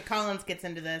 Mr. Misha Collins, gets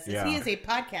into this is Yeah. he is a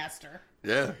podcaster.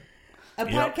 Yeah. A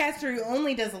podcaster who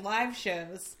only does live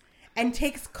shows and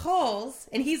takes calls,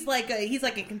 and he's like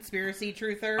a conspiracy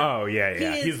truther. Oh,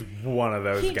 yeah. He's one of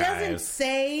those He guys. doesn't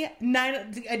say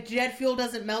jet fuel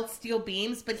doesn't melt steel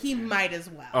beams, but he might as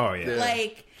well. Oh, yeah.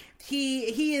 Like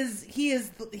he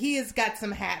has got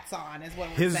some hats on, is what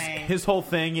we're saying. His whole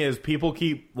thing is people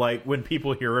keep, like, when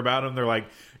people hear about him, they're like,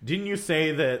 didn't you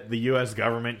say that the U.S.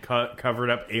 government covered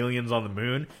up aliens on the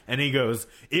moon? And he goes,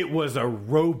 it was a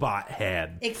robot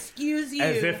head. Excuse you.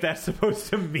 As if that's supposed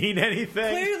to mean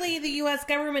anything. Clearly, the U.S.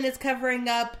 government is covering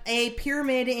up a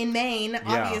pyramid in Maine.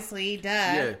 Obviously, duh.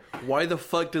 Yeah. Why the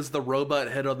fuck does the robot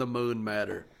head on the moon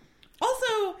matter?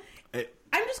 Also,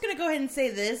 I'm just going to go ahead and say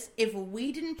this. If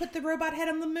we didn't put the robot head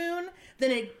on the moon, then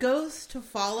it goes to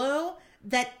follow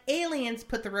that aliens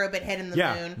put the robot head in the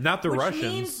moon. Not the which Russians.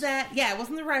 Means that, it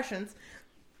wasn't the Russians.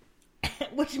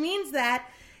 Which means that,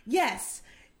 yes,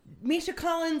 Misha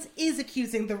Collins is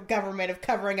accusing the government of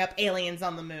covering up aliens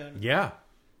on the moon. Yeah.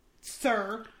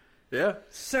 Sir. Yeah.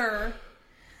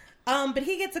 But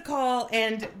he gets a call,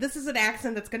 and this is an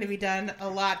accent that's going to be done a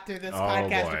lot through this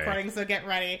podcast boy. recording, so get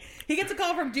ready. He gets a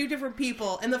call from two different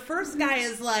people, and the first guy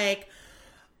is like,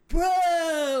 bro,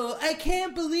 I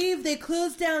can't believe they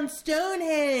closed down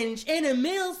Stonehenge in a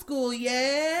middle school,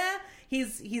 yeah?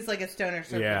 He's like a stoner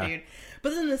surfer dude.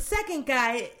 But then the second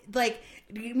guy, like,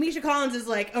 Misha Collins is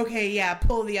like, okay, yeah,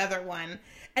 pull the other one.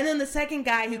 And then the second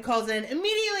guy who calls in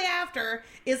immediately after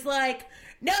is like,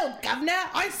 no, governor,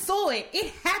 I saw it.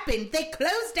 It happened. They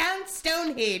closed down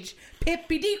Stonehenge.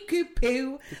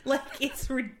 Pippity-coo-poo. Like, it's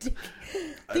ridiculous.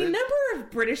 The number of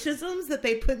Britishisms that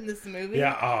they put in this movie.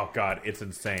 Yeah, oh god, it's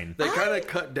insane. They kind of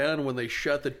cut down when they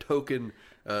shot the token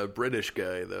British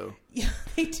guy, though. Yeah,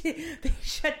 they did. They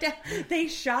shut down. They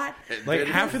shot. Like,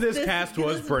 half of this cast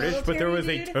was British, but there was a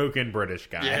military dude. token British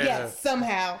guy. Yeah. Yes,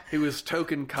 somehow. He was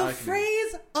token The cockney.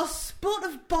 phrase "a spot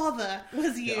of bother"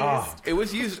 was used. Oh. It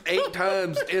was used 8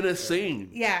 times in a scene.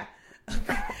 Yeah.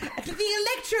 The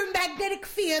electromagnetic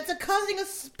fields are causing a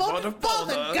spot of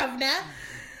bother, governor.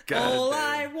 God All damn.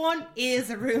 I want is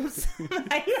a room.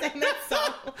 I sang that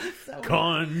song. So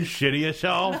Consider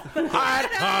yourself at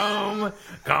home.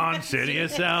 Consider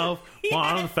yourself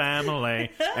one family.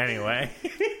 Anyway.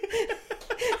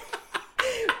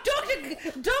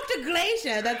 Dr.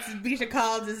 Glacier, that's Misha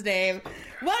Collins' name.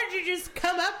 Why don't you just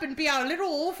come up and be our little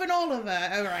orphan Oliver?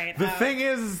 All right. The thing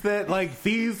is that, like,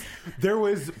 there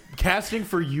was casting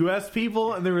for U.S.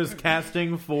 people and there was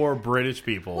casting for British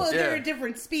people. well, they're a Yeah.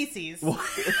 different species.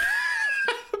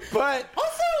 But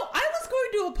Also, I was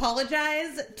going to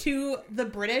apologize to the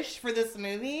British for this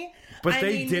movie. But I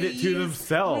they mean, did we it to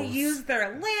themselves. We used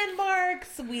their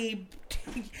landmarks. We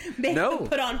made No. them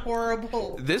put on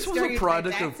horrible. This was a stereotyped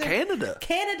product of accents. Canada.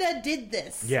 Canada did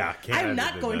this. Yeah, Canada I'm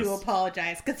not did going to this.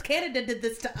 apologize because Canada did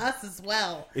this to us as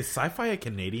well. is Sci-Fi a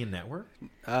Canadian network?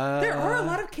 There are a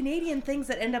lot of Canadian things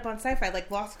that end up on Sci-Fi,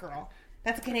 like Lost Girl.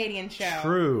 That's a Canadian show.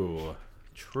 True.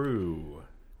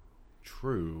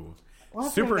 We'll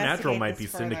have to Supernatural investigate might be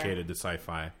this further. syndicated to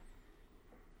Sci-Fi.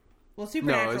 Well,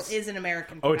 Supernatural it's- is an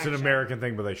American Oh, it's production. an American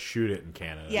thing, but they shoot it in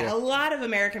Canada. Yeah, a lot of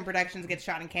American productions get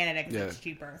shot in Canada because Yeah. it's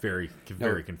cheaper. Very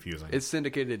confusing. It's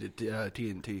syndicated at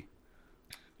TNT.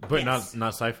 but Yes. not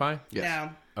sci-fi?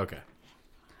 Yes. No. Okay.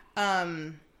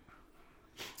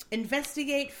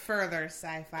 Investigate further,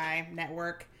 Sci-Fi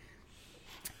Network.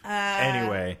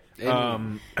 Anyway,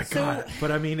 So- God,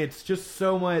 but I mean, it's just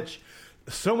so much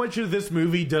of this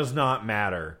movie does not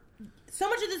matter. So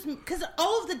much of this, because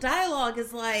all of the dialogue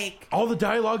is like, All the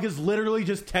dialogue is literally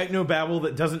just technobabble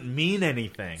that doesn't mean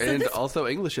anything. And also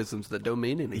Englishisms that don't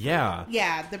mean anything. Yeah.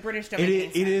 yeah, the British don't It make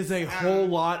is, any it is a sense. whole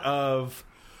lot of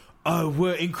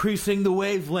we're increasing the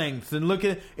wavelengths and look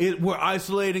at it, we're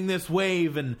isolating this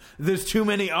wave and there's too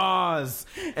many R's.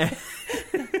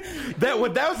 that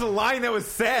was a line that was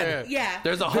said. Yeah.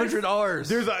 There's 100 R's.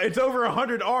 It's over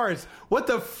 100 R's. What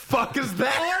the fuck is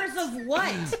that? R's of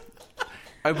what?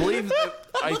 I believe that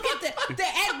Look at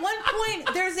at one point,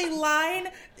 there's a line,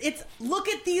 it's, look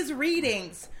at these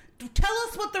readings. Tell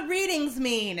us what the readings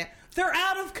mean. They're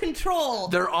out of control.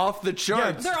 they're off the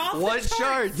charts. They're off what the charts.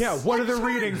 charts? Yeah, what are the chart?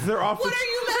 readings? They're off What the are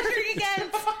you measuring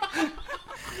against?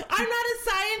 I'm not a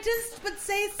scientist, but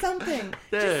say something.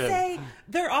 Yeah. Just say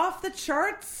they're off the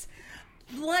charts.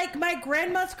 Like my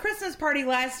grandma's Christmas party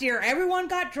last year, everyone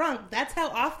got drunk. That's how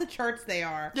off the charts they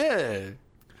are. Yeah.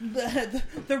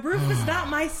 The roof is not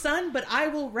my son, but I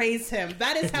will raise him.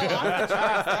 That is how off the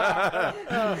charts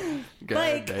they are. God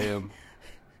Like- damn.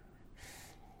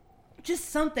 Just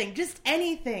something, just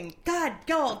anything. God,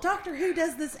 y'all, Doctor Who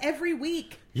does this every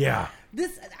week. Yeah.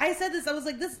 I said this, I was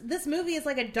like, this movie is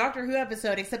like a Doctor Who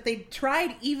episode, except they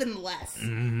tried even less,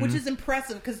 which is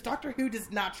impressive, because Doctor Who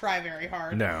does not try very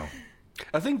hard. No.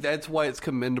 I think that's why it's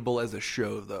commendable as a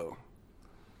show, though.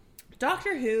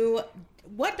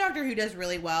 What Doctor Who does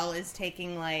really well is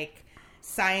taking, like,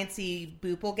 science-y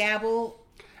boople gabble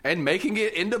And making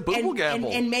it into Booble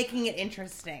Gabble. and making it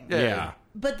interesting. Yeah.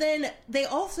 But then they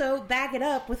also back it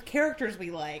up with characters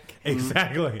we like.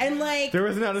 Exactly. And, like, there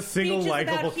was not a single speeches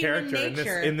likable about human character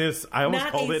nature. in this. I almost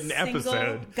Not called a it an single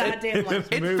episode. goddamn in this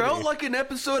It movie. felt like an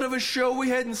episode of a show we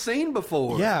hadn't seen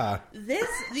before. Yeah.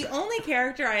 The only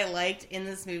character I liked in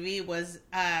this movie was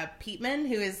Peatman,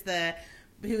 who is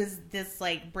this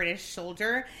like British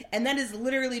soldier, and that is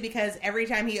literally because every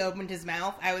time he opened his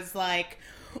mouth, I was like,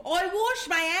 I washed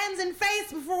my hands and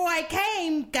face before I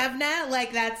came, governor.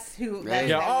 Like that's who. That's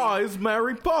Yeah. that Oh, it's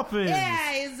Mary Poppins.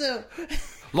 yeah, he's a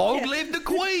Long live the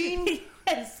Queen!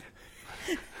 yes.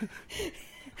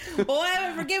 Well, I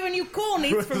haven't forgiven you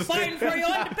cornies for fighting for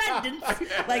your independence.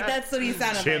 Like that's what he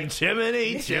sounded Chim like.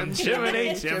 chimney, chim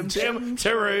chimney, chim chim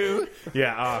chiroo.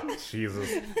 Yeah. Oh, Jesus.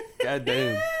 God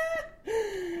damn.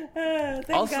 Thank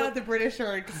Also- God the British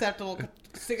are an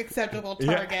acceptable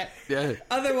Yeah. target. Yeah.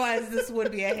 Otherwise, this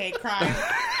would be a hate crime.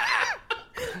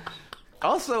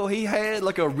 Also, he had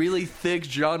like a really thick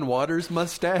John Waters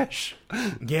mustache.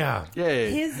 Yeah. Yeah.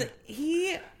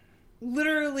 He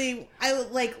literally,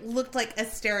 looked like a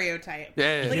stereotype.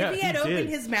 Yeah. Like Yeah, if he had he opened did.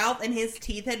 his mouth and his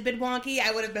teeth had been wonky,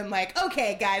 I would have been like,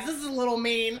 okay, guys, this is a little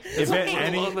mean. If Like, at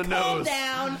any- on the calm nose.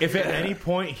 down. If at any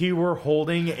point he were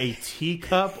holding a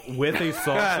teacup with a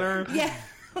saucer, Yeah.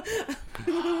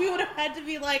 We would have had to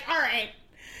be like, all right,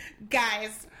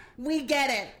 guys, we get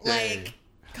it. Like,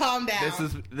 calm down.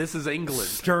 This is England.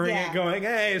 stirring Yeah. it, going,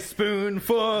 "Hey,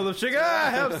 spoonful of sugar,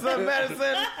 have some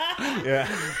medicine." Yeah.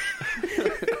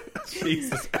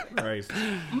 Jesus Christ.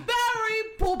 Barry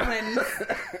Poppins.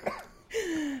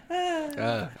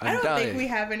 I I'm don't dying. think we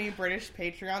have any British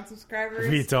Patreon subscribers.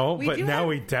 We don't, but do now have-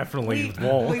 we definitely we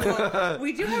won't. won't.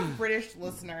 We do have British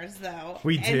listeners, though.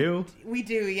 We And do? We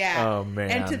do, yeah. Oh,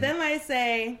 man. And to them, I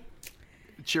say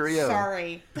Cheerio.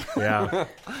 sorry. Yeah.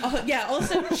 Oh, yeah.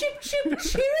 Also, chip chip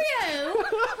cheerio.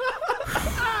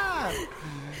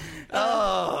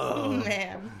 Oh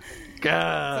man.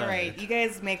 God. All right, you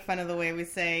guys make fun of the way we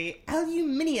say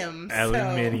aluminium. so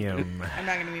Aluminium. I'm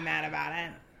not gonna be mad about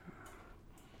it.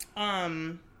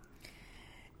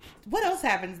 What else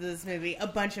happens in this movie? A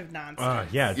bunch of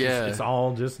nonsense. Yeah, Yeah. it's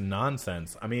all just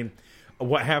nonsense. I mean,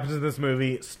 what happens in this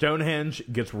movie? Stonehenge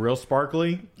gets real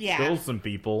sparkly, Yeah. kills some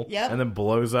people, Yep. and then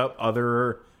blows up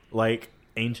other like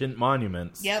ancient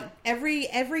monuments. Yep.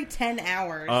 Every 10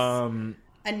 hours,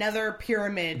 another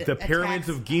pyramid. The pyramids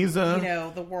attacks, of Giza, You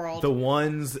know, the world. the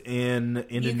ones in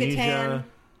Indonesia, Yucatan.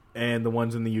 and the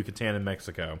ones in the Yucatan in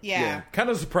Mexico. yeah. Yeah. Kind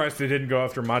of surprised they didn't go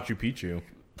after Machu Picchu.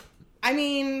 I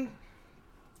mean,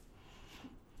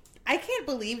 I can't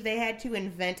believe they had to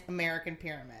invent American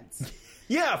pyramids.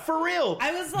 Yeah, for real.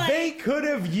 I was like- they could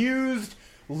have used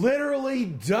literally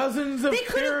dozens of They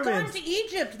could have pyramids. gone to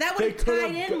Egypt. That would have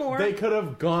tied in more. They could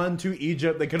have gone to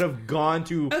Egypt. They could have gone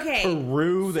to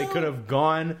Peru. They so- could have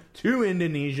gone to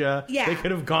Indonesia. Yeah. They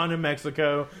could have gone to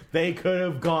Mexico. They could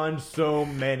have gone so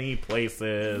many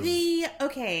places.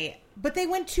 But they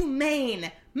went to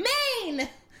Maine. Maine!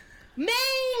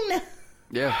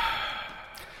 Yeah.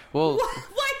 Well,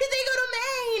 Why did they go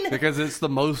to Maine? because it's the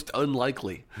most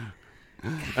unlikely.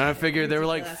 And I figured they were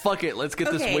like, fuck it, let's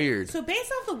get this weird. So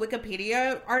based off the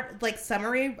Wikipedia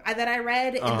summary that I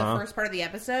read in the first part of the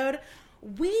episode,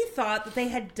 we thought that they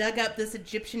had dug up this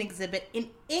Egyptian exhibit in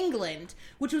England,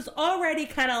 which was already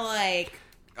kind of like...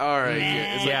 All right.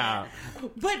 Yeah. It's like, Yeah.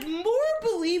 But more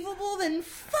believable than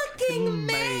fucking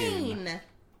Maine.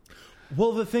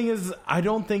 Well, the thing is, I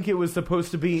don't think it was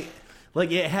supposed to be... Like,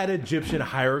 it had Egyptian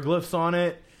hieroglyphs on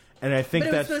it, and I think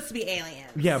But it was that's... supposed to be aliens.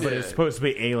 Yeah, but it's supposed to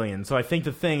be alien. So I think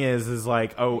the thing is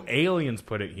like, oh, aliens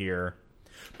put it here.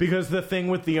 Because the thing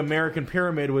with the American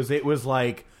pyramid was it was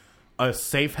like a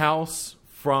safe house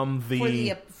from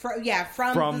the... from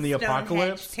the the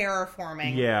apocalypse?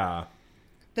 terraforming. Yeah.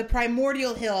 The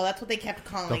primordial hill, that's what they kept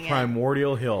calling The it.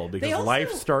 primordial hill, because They also-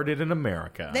 life started in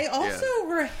America. They also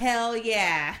were hell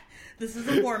yeah. This is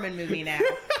a Mormon movie now.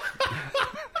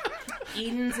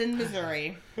 Eden's in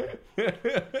Missouri.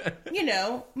 You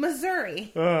know,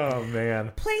 Missouri. Oh,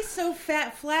 man. Place so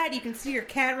flat you can see your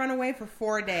cat run away for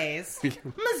 4 days.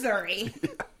 Missouri.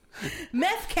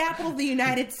 Meth capital of the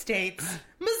United States.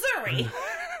 Missouri.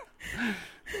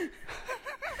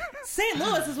 St.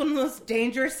 Louis is one of the most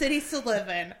dangerous cities to live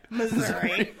in.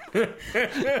 Missouri.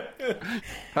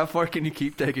 how far can you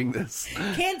keep taking this?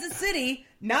 Kansas City,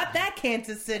 not that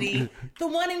Kansas City, the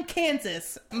one in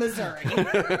Kansas, Missouri.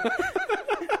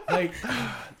 Like,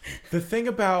 the thing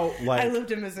about, I like...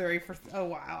 lived in Missouri for a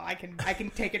while. I can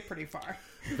take it pretty far.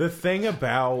 The thing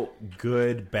about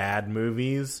good, bad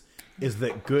movies is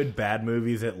that good, bad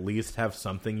movies at least have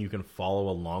something you can follow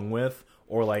along with,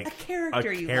 or like A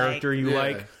character you Yeah.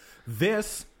 like.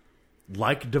 This,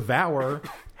 like Devour,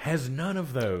 has none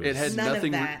of those. It had None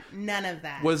nothing. of that. None of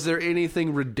that. Was there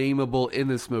anything redeemable in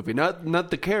this movie? Not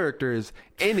the characters.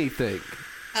 Anything.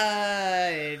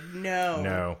 No.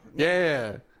 No.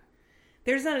 Yeah.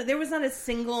 There was not a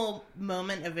single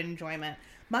moment of enjoyment.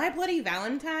 My Bloody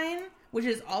Valentine, which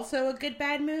is also a good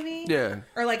bad movie. Yeah.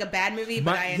 Or like a bad movie,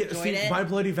 but I enjoyed it. My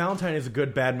Bloody Valentine is a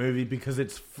good, bad movie because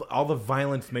it's all the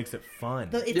violence makes it fun.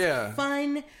 It's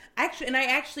fun. Actually, and I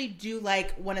actually do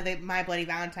like one of My Bloody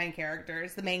Valentine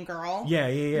characters, the main girl. Yeah.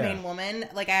 The main woman.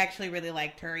 Like, I actually really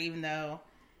liked her, even though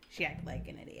she acted like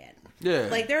an idiot. Yeah.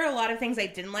 Like, there are a lot of things I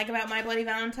didn't like about My Bloody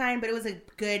Valentine, but it was a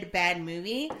good, bad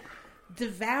movie.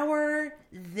 Devour,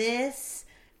 this,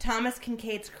 Thomas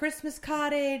Kincaid's Christmas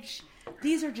Cottage,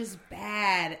 these are just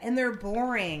bad, and they're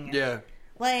boring. Yeah.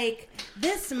 Like,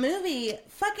 this movie,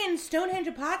 fucking Stonehenge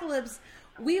Apocalypse,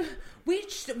 we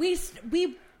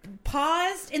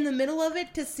paused in the middle of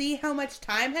it to see how much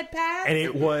time had passed. And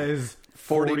it was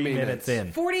 40 minutes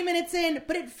in. 40 minutes in,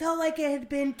 but it felt like it had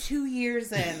been 2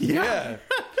 years in. Yeah.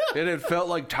 And it felt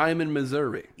like time in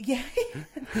Missouri. Yeah.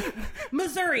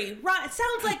 Missouri. Right. It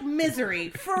sounds like misery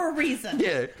for a reason.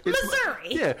 Yeah. Missouri.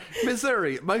 Yeah.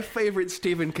 Missouri. My favorite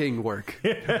Stephen King work.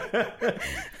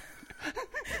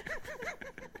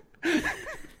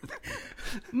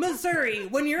 Missouri.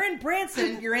 When you're in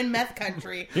Branson, you're in meth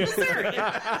country. Missouri.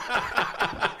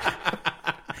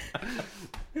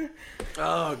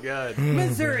 Oh, God.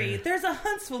 Missouri. There's a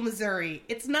Huntsville, Missouri.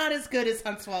 It's not as good as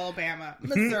Huntsville, Alabama.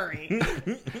 Missouri.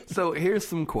 So here's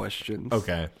some questions.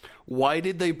 Okay. Why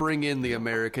did they bring in the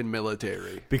American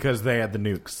military? Because they had the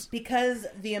nukes. Because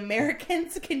the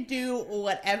Americans can do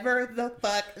whatever the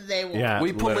fuck they want. Yeah.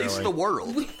 We police literally. the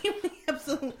world.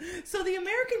 Absolutely. So the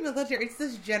American military, it's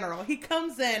this general. He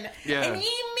comes in and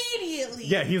immediately.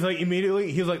 Yeah, he's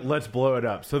like, let's blow it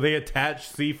up. So they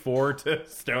attach C4 to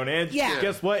Stonehenge. Yeah.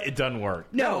 Guess what? It doesn't work.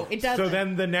 No, it doesn't. So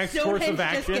then the next course of Stonehenge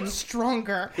action, just gets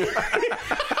stronger.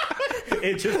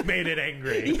 it just made it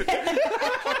angry.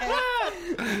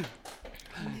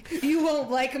 You won't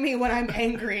like me when I'm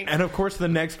angry. And of course, the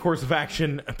next course of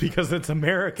action, because it's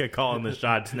America calling the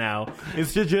shots now,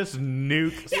 is to just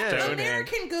nuke Stonehenge.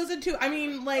 American goes into, I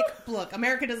mean, like, look,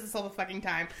 America does this all the fucking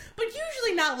time, but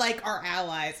usually not like our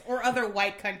allies or other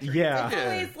white countries. Yeah. It's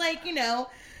always like, you know,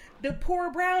 the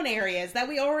poor brown areas that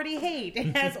we already hate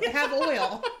and have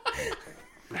oil.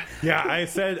 Yeah, I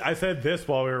said this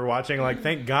while we were watching. Like,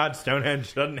 thank God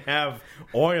Stonehenge doesn't have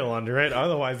oil under it.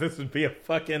 Otherwise, this would be a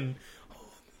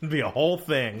whole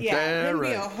thing. Yeah, Yeah, it'd be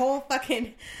right. a whole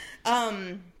fucking.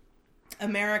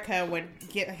 America would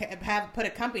put a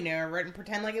company over it and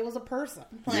pretend like it was a person.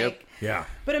 Like, Yeah.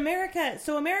 But America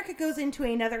goes into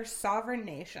another sovereign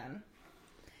nation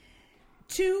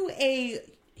to a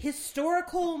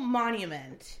historical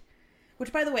monument.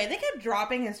 Which, by the way, they kept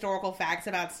dropping historical facts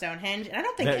about Stonehenge, and I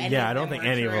don't think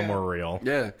any of them were real.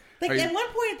 Yeah. Like, at one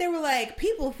point, they were like,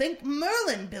 people think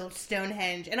Merlin built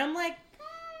Stonehenge. And I'm like,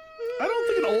 I don't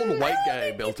think an old white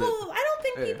guy built it. I don't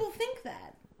think people think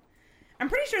that. I'm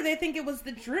pretty sure they think it was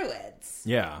the Druids.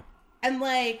 Yeah. And,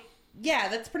 like, yeah,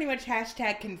 that's pretty much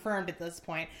hashtag confirmed at this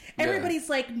point. Everybody's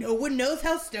like, no one knows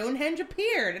how Stonehenge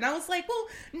appeared. And I was like, well,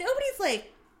 nobody's,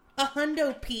 like, a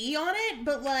hundo P on it,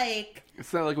 but, like...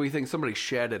 It's not like we think somebody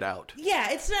shat it out. Yeah,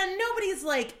 it's not... Nobody's,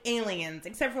 like, aliens,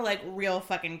 except for, like, real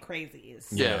fucking crazies.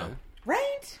 Yeah.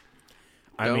 Right?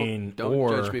 Don't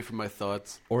judge me for my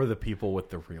thoughts. Or the people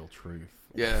with the real truth.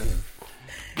 Yeah.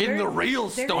 Getting the real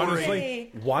story.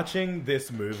 Honestly, watching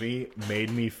this movie made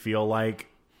me feel like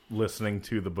listening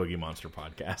to the Boogie Monster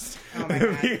podcast. Oh my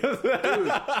god.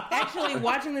 Actually,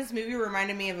 watching this movie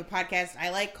reminded me of a podcast I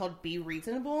like called Be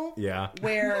Reasonable. Yeah.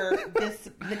 Where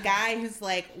the guy who's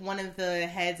like one of the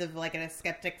heads of like a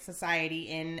skeptic society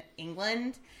in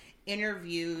England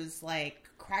interviews like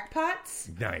crackpots.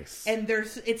 Nice. And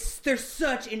there's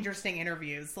such interesting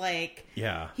interviews. Like,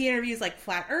 yeah, he interviews like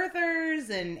flat earthers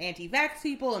and anti-vax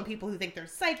people and people who think they're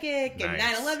psychic and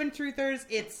 9/11 truthers.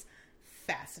 It's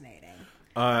fascinating.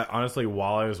 Honestly,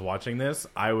 while I was watching this,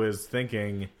 I was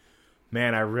thinking,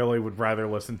 man, I really would rather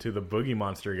listen to the Boogie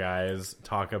Monster guys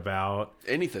talk about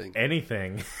anything.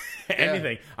 Anything.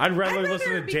 I'd rather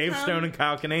listen to Dave Stone and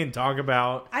Kyle Kinane talk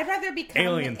about I'd rather become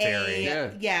alien theory.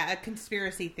 A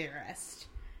conspiracy theorist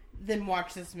than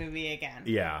watch this movie again.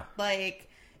 Yeah. Like,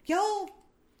 y'all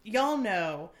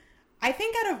know, I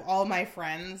think out of all my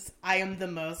friends, I am the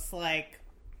most, like,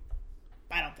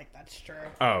 I don't think that's true.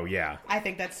 Oh, yeah. I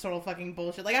think that's total fucking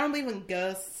bullshit. Like, I don't believe in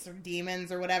ghosts or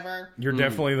demons or whatever. You're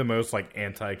definitely the most, like,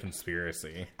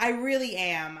 anti-conspiracy. I really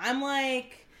am. I'm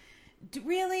like,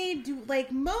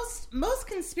 most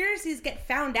conspiracies get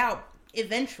found out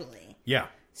eventually. Yeah.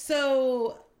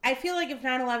 So, I feel like if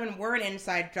 9/11 were an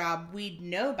inside job, we'd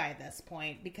know by this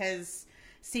point, because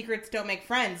secrets don't make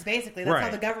friends, basically. That's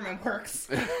how the government works.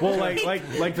 Well,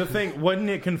 like the thing, wasn't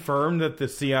it confirmed that the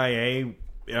CIA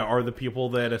are the people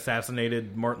that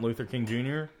assassinated Martin Luther King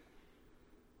Jr.?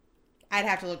 I'd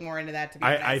have to look more into that to be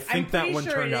honest. I think that one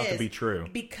turned out to be true.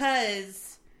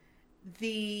 Because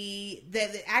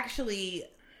actually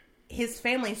his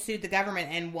family sued the government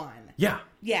and won. Yeah.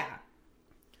 Yeah.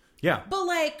 Yeah. But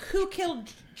like, who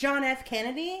killed John F.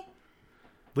 Kennedy?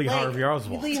 Lee Harvey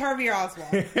Oswald. Lee Harvey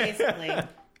Oswald, basically.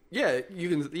 Yeah, you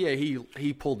can. Yeah,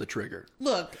 he pulled the trigger.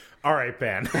 Look. All right,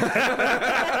 Ben. Ben,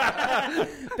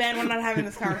 we're not having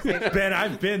this conversation. Ben,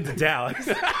 I've been to Dallas.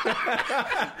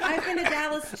 I've been to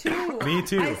Dallas too. Me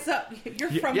too.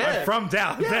 You're from I'm from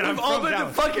Dallas. Yeah, Ben, I'm we've all from been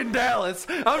Dallas. to fucking Dallas.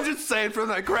 I'm just saying, from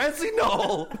that grassy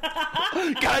knoll.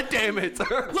 God damn it!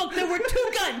 Look, there were two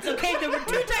guns. Okay, there were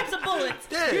two types of bullets.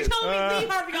 Yeah. You're telling me Lee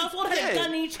Harvey Oswald had a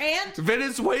gun in each hand?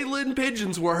 Venezuelan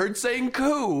pigeons were heard saying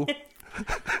 "coup."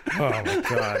 Oh my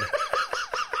god.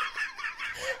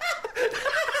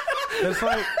 It's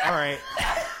like, all right.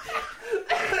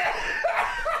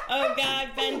 Oh god,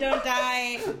 Ben, don't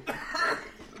die.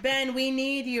 Ben, we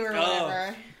need you or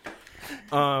whatever.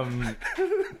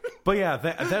 But yeah,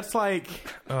 that's like.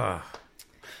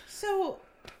 So,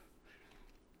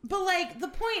 but like, the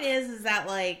point is that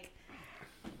like,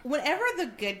 whenever the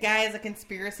good guy is a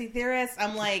conspiracy theorist,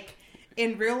 I'm like,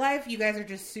 in real life, you guys are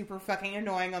just super fucking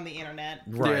annoying on the internet.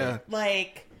 Right. Yeah.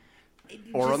 Like,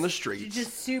 Or on the streets.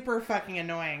 Just super fucking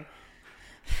annoying.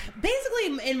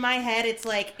 Basically, in my head, it's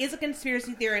like, is a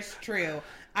conspiracy theorist true?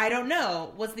 I don't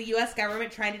know. Was the U.S. government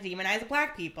trying to demonize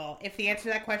black people? If the answer to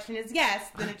that question is yes,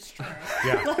 then it's true.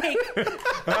 Yeah. like,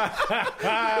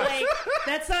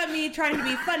 that's not me trying to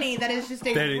be funny. That is just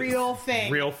a real thing.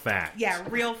 Real fact. Yeah,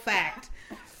 real fact.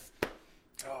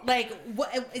 Like,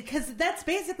 because that's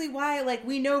basically why, like,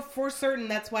 we know for certain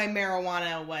that's why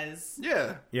marijuana was,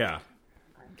 Yeah.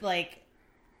 like,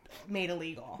 made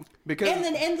illegal. Because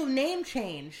and the name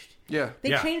changed. Yeah.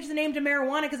 They changed the name to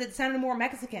marijuana because it sounded more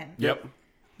Mexican. Yep.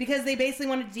 Because they basically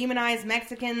wanted to demonize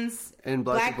Mexicans, and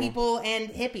black people, and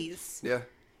hippies. Yeah.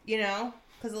 You know?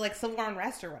 Because of, like, civil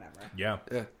unrest or whatever. Yeah.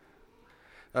 Yeah.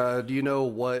 Do you know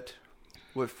what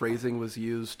phrasing was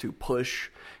used to push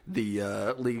the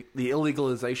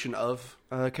illegalization of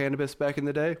cannabis back in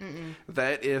the day? Mm-mm.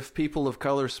 That if people of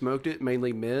color smoked it,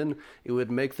 mainly men, it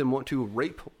would make them want to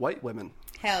rape white women.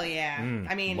 Hell yeah.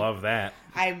 I mean, love that.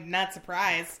 I'm not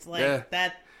surprised. Like,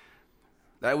 that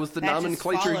was the just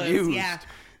nomenclature follows. used. Yeah.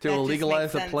 To That just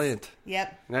legalize makes a sense. plant.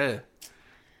 Yep. Yeah.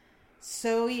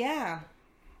 So yeah.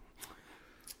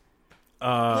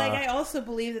 Like, I also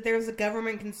believe that there was a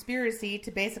government conspiracy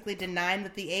to basically deny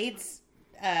that the AIDS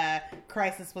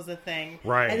crisis was a thing.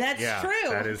 Right. And that's yeah, true.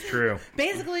 That is true.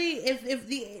 Basically, if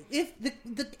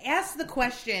the ask the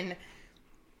question,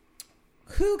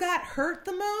 who got hurt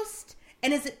the most,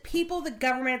 and is it people the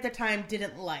government at the time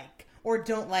didn't like or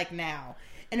don't like now?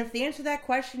 And if the answer to that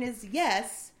question is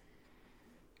yes,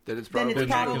 Then it's then probably,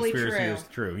 it's probably conspiracy true. is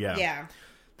true. Yeah. Yeah.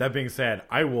 That being said,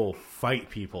 I will fight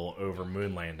people over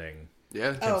moon landing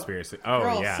Yeah. conspiracy. Oh,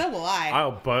 girl, yeah. so will I.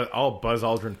 I'll Buzz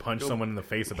Aldrin punch someone in the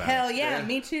face about Hell it. yeah, Yeah.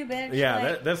 me too, bitch. Yeah,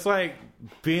 Like, that's like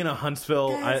being a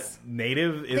Huntsville Guys,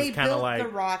 native they is kind of built like the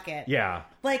rocket. yeah.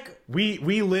 Like, We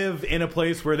live in a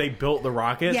place where they built the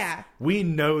rockets. Yeah. We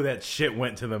know that shit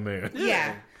went to the moon.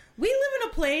 yeah. We live in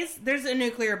a place, there's a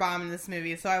nuclear bomb in this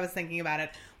movie, so I was thinking about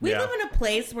it. We Yeah. live in a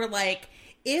place where, like,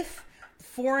 if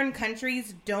foreign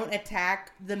countries don't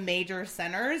attack the major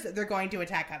centers, they're going to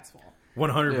attack Huntsville.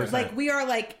 100%. Like, we are,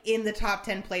 like, in the top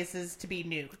 10 places to be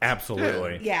nuked.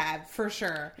 Absolutely. Yeah, for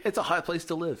sure. It's a hot place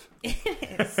to live. It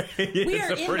is. We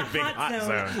It's are a in pretty the big hot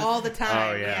zone, zone. all the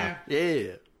time. Oh, yeah.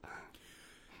 Yeah.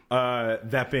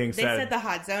 That being They said, said the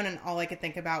hot zone, and all I could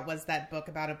think about was that book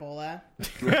about Ebola.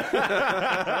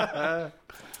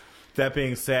 that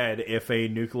being said, if a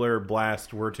nuclear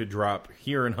blast were to drop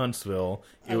here in Huntsville,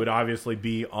 it would obviously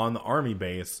be on the army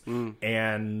base,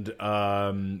 and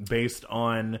based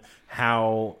on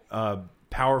how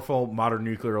powerful modern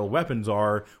nuclear weapons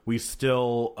are, we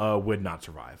still would not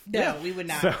survive. No, we would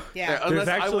not. So- yeah. Unless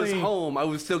I was actually- home, I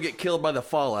would still get killed by the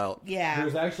fallout. Yeah.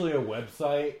 There's actually a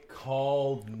website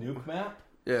called Nuke Map,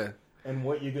 Yeah. and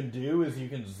what you can do is you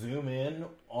can zoom in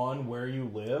on where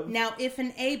you live. Now, if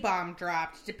an A bomb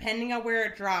dropped, depending on where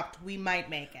it dropped, we might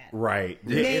make it. Right.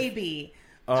 Maybe.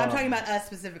 I'm talking about us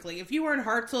specifically. If you were in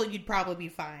Hartselle, you'd probably be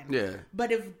fine. Yeah.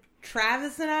 But if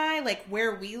Travis and I, like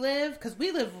where we live, because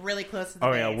we live really close to the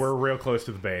Oh base. yeah, we're real close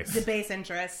to the base. the base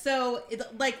interest. So,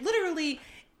 like, literally,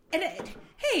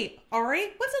 hey,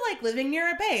 Ari, what's it like living near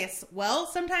a base? Well,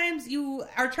 sometimes you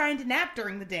are trying to nap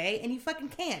during the day and you fucking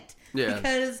can't. Yeah.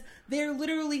 Because they're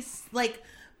literally, like,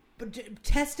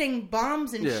 testing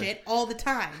bombs and Yeah. shit all the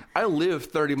time. I live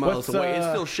 30 miles What's, away. It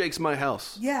still shakes my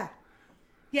house. Yeah.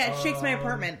 Yeah, it shakes my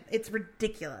apartment. It's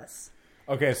ridiculous.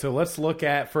 Okay, so let's look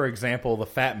at, for example, the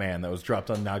Fat Man that was dropped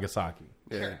on Nagasaki.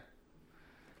 Yeah. Sure.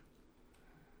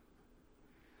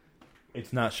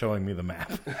 It's not showing me the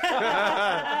map.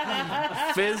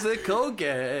 Physical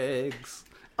gags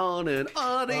on an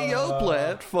audio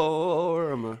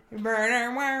platform.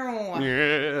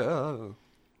 Yeah.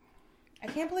 I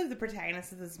can't believe the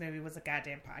protagonist of this movie was a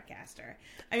goddamn podcaster.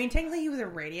 I mean, technically he was a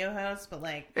radio host, but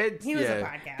like he was a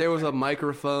podcaster. There was a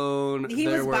microphone. He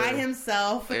there was were, by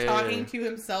himself, Yeah. talking to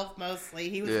himself mostly.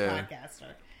 He was a Yeah.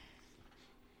 podcaster.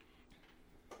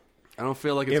 I don't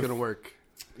feel like it's If- going to work.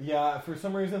 Yeah, for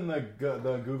some reason the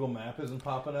Google map isn't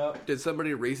popping up. Did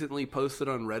somebody recently post it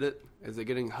on Reddit? Is it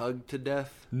getting hugged to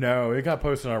death? No, it got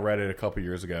posted on Reddit a couple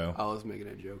years ago. I was making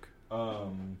a joke.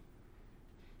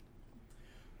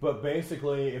 But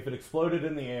basically, if it exploded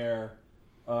in the air,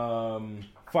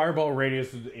 fireball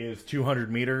radius is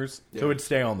 200 meters, so Yeah. it'd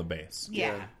stay on the base.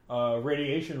 Yeah.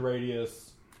 Radiation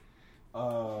radius,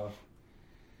 Now,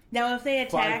 if they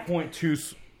attack,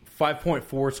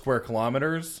 5.4 square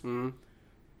kilometers,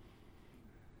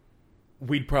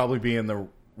 we'd probably be in the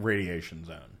radiation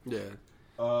zone. Yeah.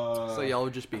 So y'all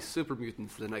would just be super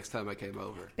mutants the next time I came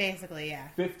over. basically, yeah.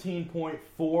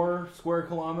 15.4 square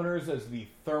kilometers as the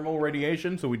thermal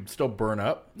radiation, so we'd still burn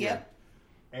up. Yep.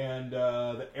 And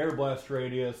the air blast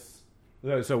radius,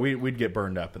 so we'd get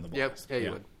burned up in the Yep. blast. Yeah,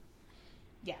 you would.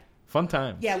 Yeah. Fun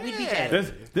time. Yeah, we'd be Yeah.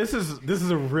 dead. This is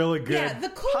a really good. Yeah, the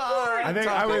Cold War. I think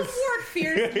I Cold was. War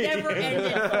fears never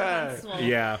ended for Huntsville.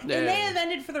 Yeah. It may have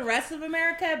ended for the rest of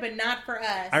America, but not for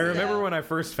us. I remember So- when I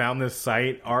first found this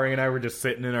site, Ari and I were just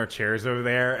sitting in our chairs over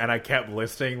there, and I kept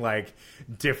listing like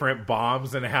different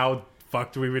bombs and how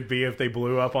fucked we would be if they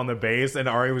blew up on the base. And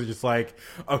Ari was just like,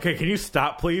 "Okay, can you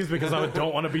stop, please? Because I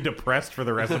don't want to be depressed for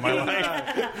the rest of my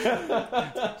life."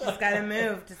 Just gotta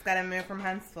move. Just gotta move from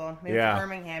Huntsville. Move Yeah. to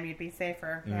Birmingham. You'd be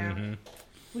safer. Yeah.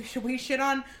 We shit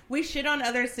on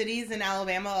other cities in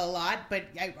Alabama a lot, but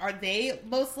are they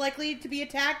most likely to be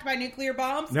attacked by nuclear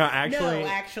bombs? No,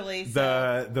 actually,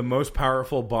 so- the most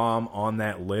powerful bomb on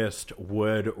that list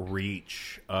would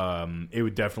reach. It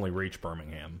would definitely reach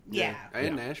Birmingham. yeah.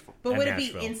 And Nashville. But and would it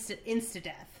Nashville. be insta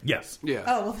death? Yes. Yeah.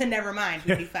 Oh well, then never mind.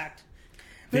 We'd be fucked.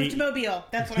 Move to Mobile.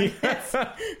 That's what I'm.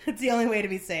 That's the only way to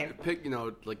be safe. Pick,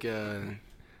 like,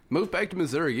 move back to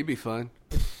Missouri. You'd be fine.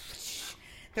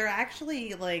 They're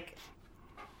actually like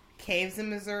caves in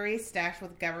Missouri stashed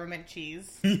with government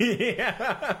cheese.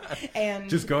 Yeah. And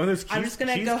Just go in those I'm just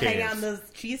gonna cheese go hang caves. out in those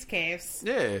cheese caves.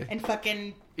 Yeah. And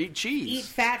fucking Eat cheese. eat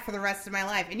fat for the rest of my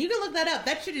life. And you can look that up.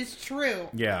 That shit is true.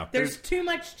 Yeah. There's too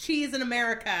much cheese in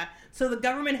America, so the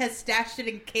government has stashed it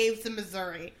in caves in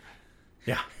Missouri.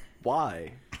 Yeah.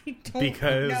 Why? I don't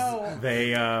Because know.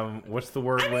 they, what's the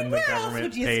word I mean, when the where else government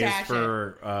would you pays stash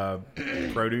for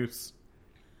produce?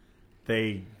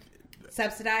 They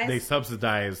Subsidized?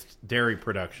 subsidized dairy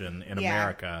production in Yeah.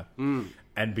 America,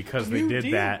 and because they New did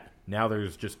Deal. that, now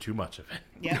there's just too much of it.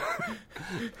 Yeah.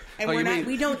 And Oh, you mean-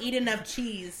 we don't eat enough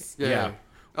cheese Yeah.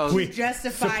 Oh, We- to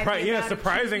justify the amount of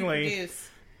surprisingly, cheese we produce.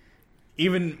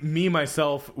 even me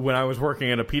myself, when I was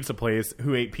working at a pizza place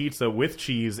who ate pizza with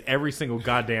cheese every single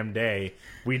goddamn day,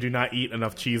 we do not eat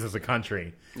enough cheese as a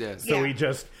country. Yes. So Yeah. we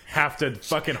just have to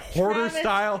fucking hoarder Travis-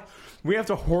 style. We have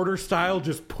to hoarder style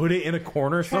just put it in a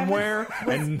corner somewhere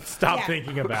and stop Yeah.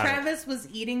 thinking about it. Travis was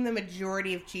eating the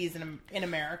majority of cheese in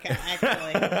America,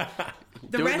 actually.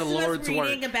 The Doing rest the of Lord's us were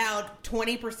eating work. about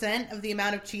 20% of the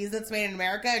amount of cheese that's made in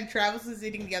America, and Travis was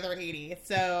eating the other 80.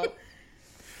 So,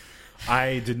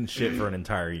 I didn't shit for an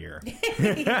entire year.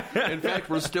 In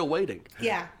fact, we're still waiting.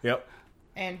 yeah. Yep.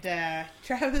 And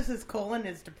Travis's colon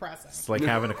is depressing. It's like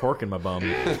having a cork in my bum.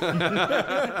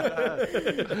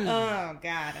 Oh,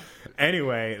 God.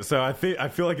 Anyway, so I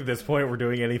feel like at this point we're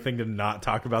doing anything to not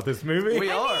talk about this movie. We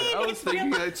are. mean, I was it's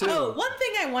thinking real- that too. Oh, one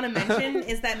thing I want to mention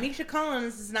is that Misha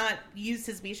Collins does not use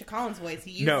his Misha Collins voice.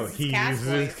 He uses No, his he Cass uses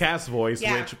voice. his Cass voice,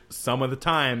 Yeah. which some of the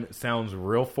time sounds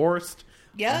real forced.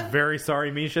 Yeah. I'm very sorry,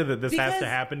 Misha, that this has to Because-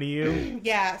 happen to you.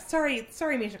 Yeah, sorry,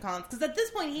 Misha Collins. Because at this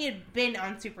point, he had been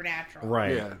on Supernatural.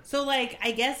 Right. Yeah. So, like,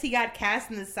 I guess he got cast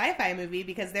in this sci-fi movie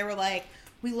because they were like,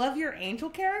 we love your Angel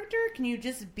character. Can you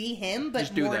just be him, but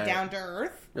Just do more that." down to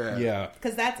earth? Yeah.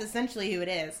 Because that's essentially who it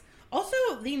is. Also,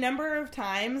 the number of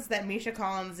times that Misha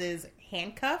Collins is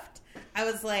handcuffed, I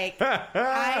was like,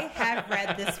 I have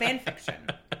read this fan fiction.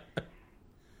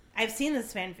 I've seen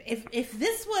this fan. If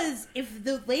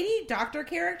the lady doctor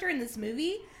character in this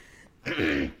movie, Oh,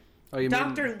 you mean?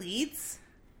 Dr. Leeds,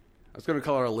 I was going to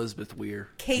call her Elizabeth Weir.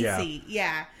 Casey,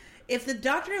 yeah. If the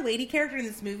Doctor Lady character in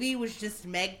this movie was just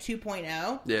Meg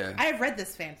 2.0, Yeah. I have read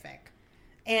this fanfic.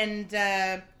 And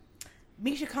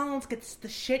Misha Collins gets the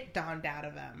shit donned out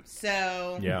of him.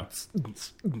 So, Yeah.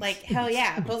 like, hell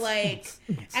yeah. But, like,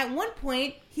 at one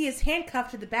point, he is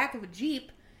handcuffed to the back of a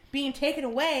Jeep, being taken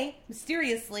away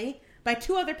mysteriously by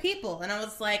two other people. And I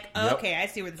was like, oh, Yep. okay, I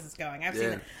see where this is going.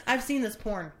 Yeah. I've seen this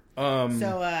porn.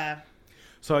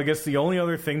 So I guess the only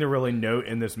other thing to really note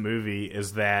in this movie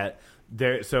is that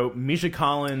so Misha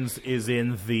Collins is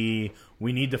in the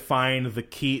we need to find the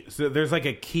key. So there's like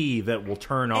a key that will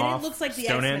turn off. it looks like the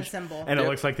Stonehenge, X-Men symbol. and it Yep.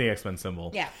 looks like the X-Men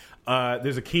symbol. Yeah.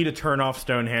 There's a key to turn off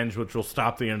Stonehenge, which will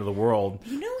stop the end of the world.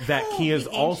 You know that how key is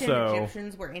the ancient also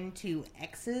Egyptians were into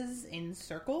X's in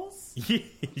circles?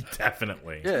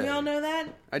 definitely. Yeah. We all know that?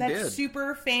 I That did.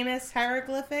 super famous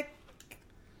hieroglyphic?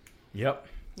 Yep.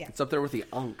 It's up there with the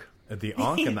Ankh. The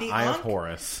Ankh and the, The Eye of Ankh?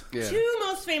 Horus. Yeah. Two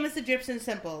most famous Egyptian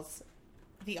symbols.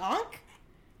 The Ankh?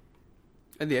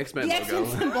 And the X-Men The X-Men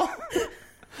logo. symbol.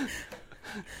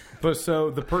 But so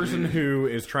the person who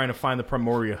is trying to find the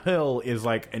Primordial Hill is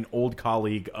like an old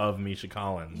colleague of Misha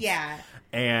Collins. Yeah.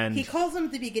 And He calls him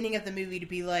at the beginning of the movie to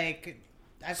be like,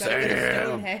 I've got to go to Sam.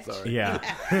 Stonehenge. Sorry. yeah,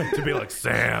 to be like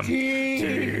Sam.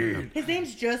 His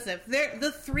name's Joseph.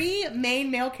 The three main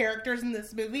male characters in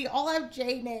this movie all have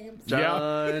J names.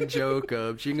 John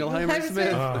Jacob Jingleheimer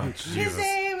Smith. Oh, His Jesus.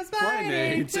 name was my My name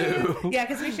name, too. too. Yeah,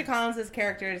 because Misha Collins'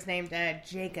 character is named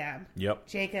Jacob. Yep.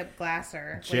 Jacob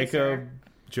Glasser. Jacob, Glaser.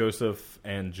 Joseph,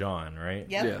 and John, right?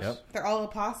 Yep. Yes. Yep. They're all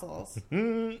apostles.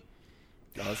 Oh,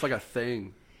 it's like a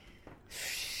thing.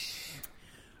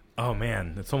 Oh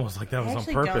man, it's almost like that I was on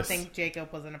actually purpose. don't think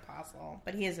Jacob was an apostle,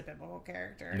 but he is a biblical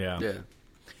character. Yeah. Yeah.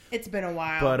 It's been a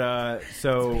while. But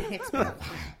so It's been a while.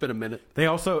 Been a minute. they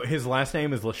also his last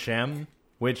name is Lashem,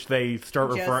 which they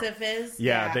start referring. Joseph is?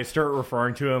 Yeah, they start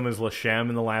referring to him as Lashem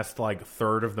in the last like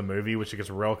third of the movie, which gets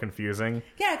real confusing.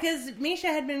 Yeah, because Misha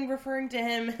had been referring to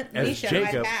him, As Misha,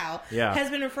 Jacob. my pal, Yeah. has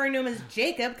been referring to him as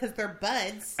Jacob because they're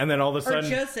buds. And then all of a Or sudden,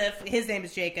 Joseph, his name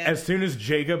is Jacob. as soon as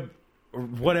Jacob, or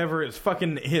whatever his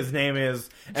fucking his name is,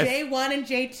 as, J1 and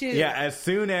J2. yeah, as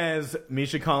soon as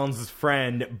Misha Collins'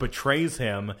 friend betrays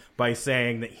him by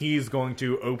saying that he's going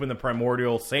to open the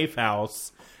Primordial safe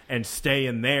house and stay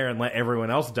in there and let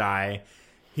everyone else die,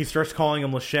 he starts calling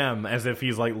him Lashem as if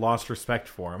he's like lost respect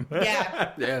for him.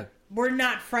 Yeah. Yeah. We're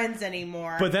not friends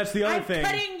anymore. But that's the other I'm thing.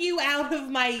 cutting you out of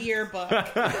my yearbook.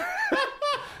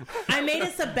 I made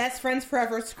us a Best Friends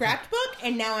Forever scrapbook,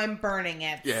 and now I'm burning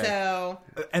it. Yeah. So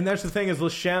And that's the thing is,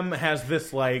 Lashem has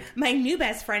this like my new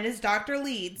best friend is Dr.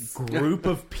 Leeds. group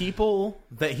of people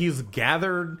that he's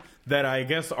gathered that I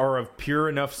guess are of pure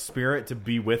enough spirit to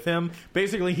be with him.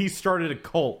 Basically, he started a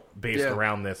cult based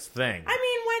around this thing. I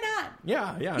mean, why not?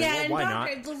 Yeah, Yeah, well, and why not?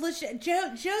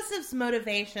 Joseph's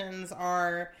motivations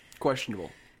are... Questionable.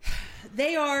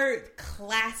 They are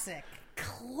classic.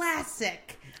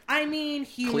 I mean,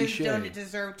 humans Cliché. don't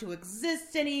deserve to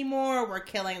exist anymore. We're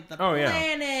killing the Oh, yeah.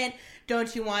 planet.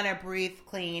 Don't you want to breathe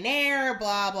clean air?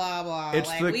 Blah, blah, blah. It's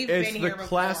like, the we've it's been the here before.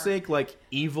 classic like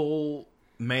evil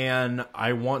man.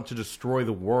 I want to destroy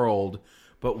the world,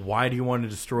 but why do you want to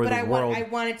destroy But the I world?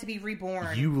 want it to be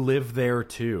reborn. You live there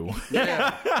too.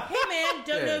 Yeah. Hey, man,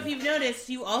 don't know Yeah. if you've noticed,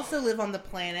 you also live on the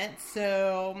planet,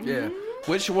 so... Yeah.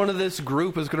 Which one of this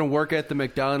group is going to work at the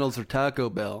McDonald's or Taco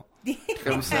Bell? You know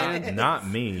what I'm saying? Not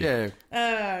me. Yeah.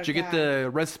 Oh, Did you get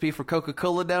the recipe for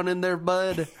Coca-Cola down in there,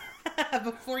 bud?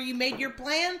 before you made your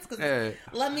plans? Because Yeah.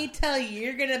 let me tell you,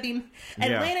 you're going to be...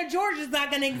 Atlanta, Georgia's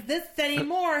not going to exist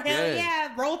anymore. Hell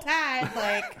yeah, roll tide.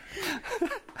 Like...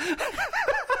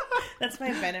 That's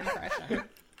my Ben impression.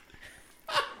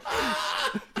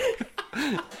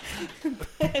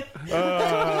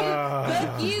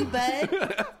 Fuck you, bud.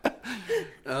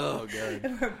 Oh,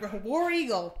 God. War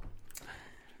Eagle.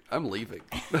 I'm leaving.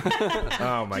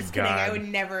 Oh my Just kidding. I god. would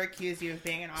never accuse you of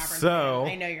being an Auburn So-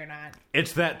 fan. I know you're not.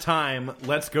 It's that time.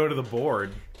 Let's go to the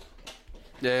board.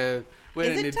 Yeah. We Is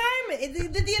didn't it need- time? At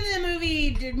the end of the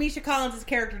movie, Misha Collins'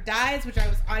 character dies, which I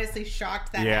was honestly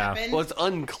shocked that Yeah. happened. Well, it's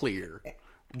unclear.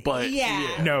 But,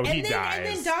 yeah. No, and he then, dies. And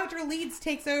then Dr. Leeds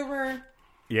takes over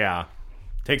Yeah.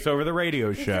 Takes over the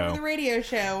radio show. the radio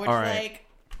show, which, All right. like...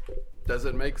 Does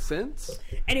it make sense?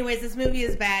 Anyways, this movie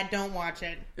is bad. Don't watch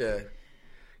it. Yeah.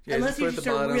 Yeah, Unless you put just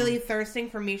at the are bottom. really thirsting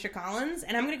for Misha Collins.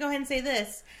 And I'm going to go ahead and say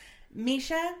this.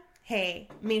 Misha, hey,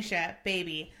 Misha,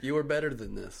 baby. You were better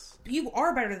than this. You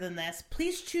are better than this.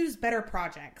 Please choose better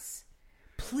projects.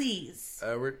 Please.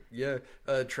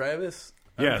 Travis,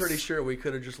 Yes. I'm pretty sure we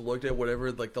could have just looked at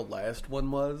whatever, like, the last one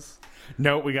was.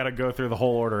 No, we got to go through the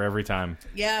whole order every time.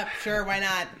 Yeah, sure, why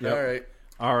not? Yep. All right.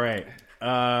 All right.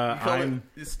 I'm.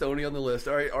 Stoney on the list.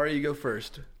 All right, Ari, you go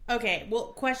first. Okay, well,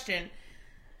 question.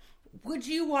 Would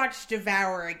you watch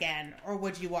Devour again, or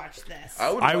would you watch this?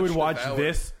 I would watch Devour.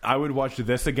 this. I would watch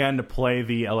this again to play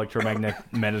the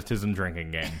electromagnetism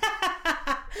drinking game.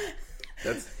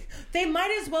 That's They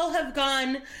might as well have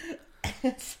gone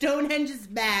Stonehenge is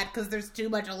bad because there's too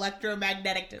much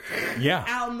electromagnetism Yeah.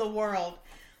 out in the world.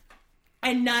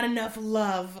 And not enough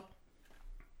love.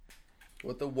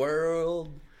 what the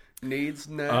world needs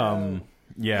now. Is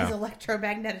Yeah.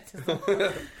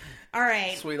 electromagnetism. All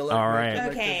right. Sweet All right.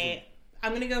 Okay.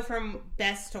 I'm going to go from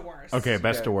best to worst. Okay,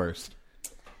 best Okay. to worst.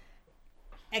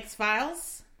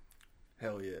 X-Files,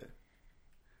 Hell yeah.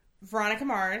 Veronica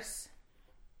Mars,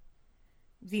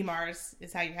 V-Mars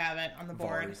is how you have it on the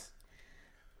board. Bars.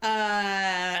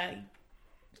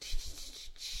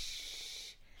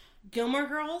 Gilmore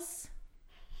Girls.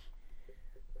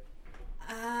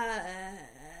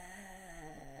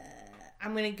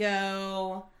 I'm gonna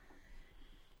go.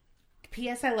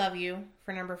 P.S. I Love You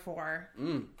for number 4.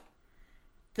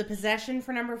 The Possession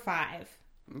for number 5.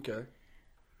 Okay.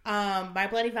 My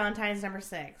Bloody Valentine's number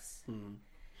 6.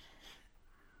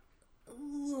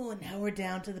 Ooh, now we're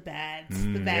down to the bads.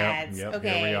 The bads. Yep,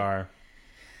 Okay. Here we are.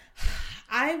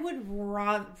 I would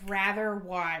rather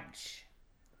watch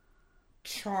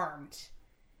Charmed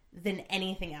than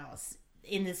anything else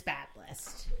in this bad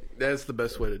list. That's the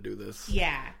best way to do this.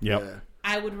 Yeah. Yep. Yeah.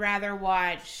 I would rather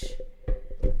watch...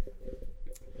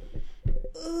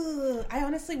 I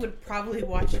honestly would probably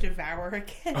watch Devour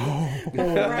again.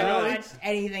 Before I watch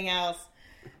anything else.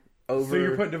 Over. So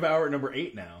you're putting Devour at number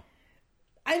 8 now.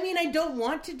 I mean, I don't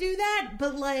want to do that,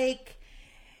 but like...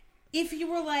 If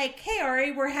you were like, hey,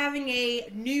 Ari, we're having a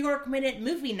New York Minute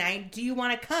movie night. Do you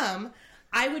want to come?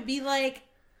 I would be like,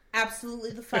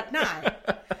 absolutely the fuck not.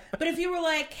 But if you were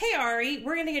like, hey, Ari,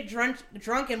 we're going to get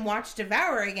drunk and watch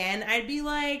Devour again, I'd be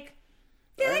like,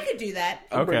 yeah, I could do that.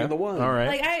 I'm Okay. bringing the one. All right.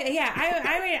 Like,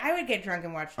 I would get drunk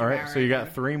and watch All Devour right. So you got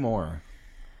again. 3 more.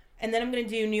 And then I'm going to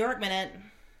do New York Minute.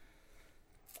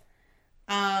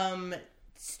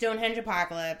 Stonehenge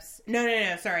Apocalypse.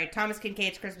 No. Sorry. Thomas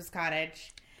Kincaid's Christmas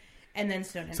Cottage. And then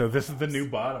Stonehenge. So this is the Apocalypse. new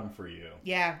bottom for you.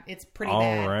 Yeah, it's pretty All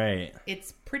bad. right.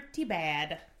 It's pretty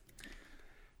bad.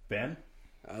 Ben?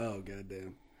 Oh,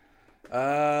 goddamn.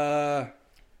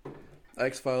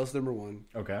 X-Files number 1.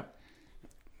 Okay.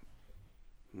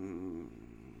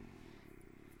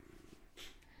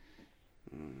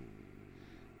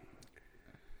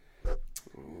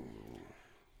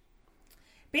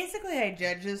 Basically, I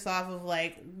judge this off of,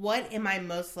 like, what am I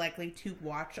most likely to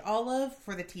watch all of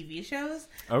for the TV shows?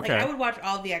 Okay. Like, I would watch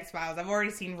all the X-Files. I've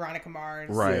already seen Veronica Mars.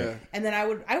 Right. Yeah. And then I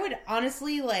would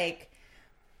honestly, like,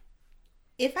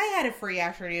 if I had a free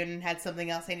afternoon and had something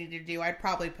else I needed to do, I'd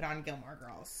probably put on Gilmore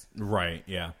Girls. Right,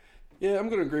 yeah. Yeah, I'm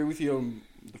going to agree with you on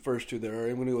the first two there.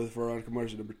 I'm going to go with Veronica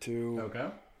Mars at number 2. Okay.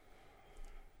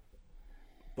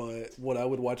 But what I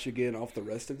would watch again off the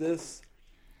rest of this,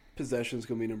 Possession's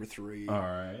going to be number 3. All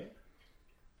right.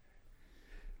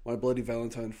 My Bloody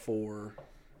Valentine 4.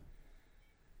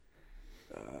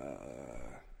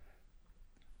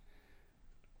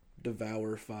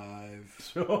 Devour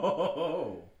 5.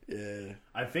 Oh. Yeah.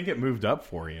 I think it moved up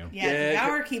for you. Yeah, Yeah,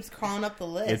 Devour keeps crawling up the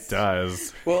list. It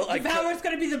does. Well, Devour's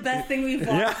going to be the best thing we've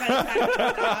watched by the time we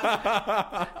talk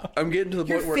about. I'm getting to the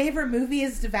Your point where favorite movie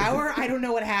is Devour? I don't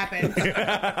know what happened.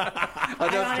 I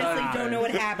honestly don't know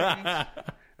what happened.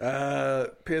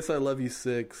 P.S. I Love You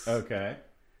 6. Okay.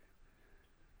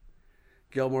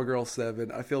 Gilmore Girls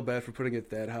 7. I feel bad for putting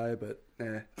it that high, but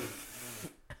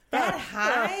That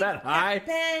high? That high?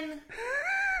 Ben?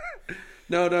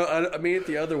 No, I mean it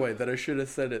the other way, that I should have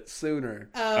said it sooner.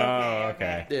 Oh,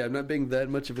 okay. Yeah, I'm not being that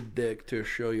much of a dick to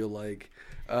show you, like,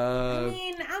 I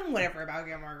mean, I'm whatever about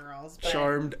Gilmore Girls. But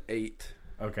Charmed 8.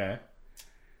 Okay.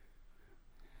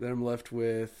 Then I'm left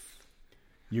with...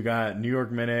 You got New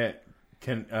York Minute,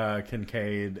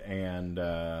 Kincaid, and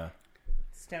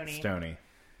Stoney.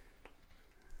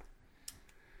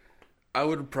 I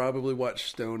would probably watch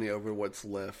Stoney over what's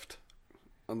left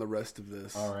on the rest of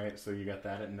this. All right, so you got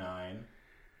that at 9.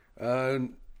 Oh,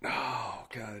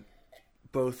 God.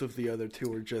 Both of the other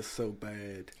two are just so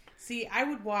bad. See, I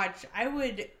would watch,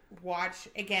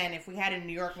 again, if we had a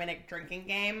New York Minute drinking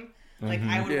game, like,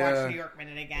 I would Yeah. watch New York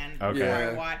Minute again Okay. before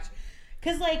I Yeah. watch.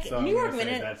 Because, like, So New York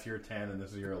Minute... that's your 10 and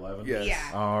this is your 11? Yes.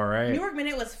 Yeah. All right. New York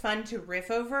Minute was fun to riff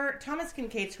over. Thomas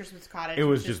Kincaid's Christmas Cottage It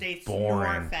was just just a boring.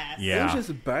 snore fest. Yeah. It was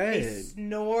just bad. A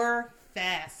snore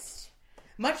fest.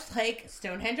 Much like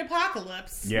Stonehenge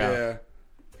Apocalypse. Yeah.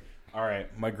 All right.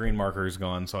 My green marker is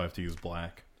gone, so I have to use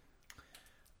black.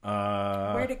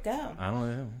 Where'd it go? I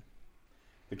don't know.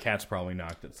 The cat's probably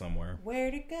knocked it somewhere.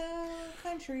 Where'd it go?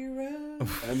 Country road.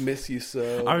 I miss you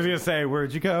so. I was going to say,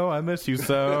 where'd you go? I miss you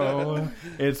so.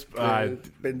 It's It's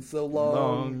been so long.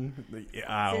 long.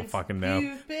 I don't Since fucking know.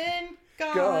 You've been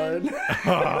gone. God.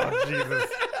 Oh, Jesus.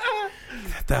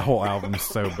 That whole album's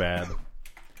so bad.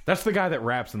 That's the guy that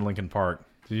raps in Linkin Park.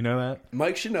 Did you know that?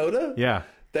 Mike Shinoda? Yeah.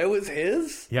 That was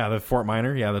his? Yeah, the Fort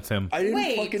Minor. Yeah, that's him. I didn't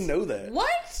Wait. fucking know that.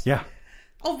 What? Yeah.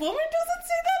 A woman doesn't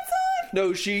sing that song?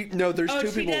 No, there's Oh, two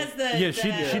she people. does the... Yeah, she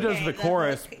does okay, the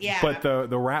chorus, hook. Yeah. but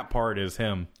the rap part is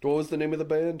him. What was the name of the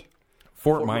band?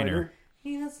 Fort Minor.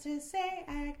 He used to say,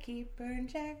 I keep her in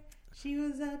check. She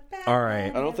was a bad All right.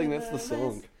 I don't think that's the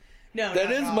song. No, That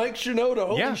not is at all. Mike Shinoda.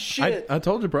 Holy Yeah, shit. I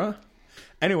told you, bro.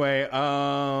 Anyway,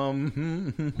 I'm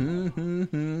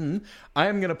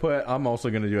also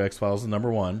gonna do X-Files as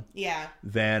number 1. Yeah.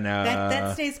 Then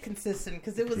That stays consistent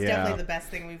because it was yeah. definitely the best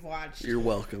thing we've watched. You're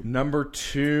welcome. number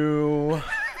 2.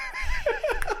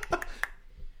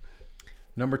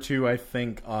 Number 2, I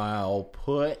think I'll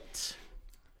put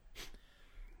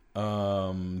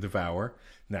Devour.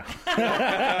 No.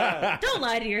 Don't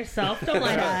lie to yourself. Don't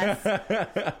lie to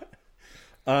us.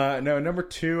 No, number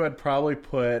 2, I'd probably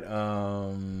put.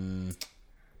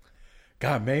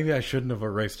 God, maybe I shouldn't have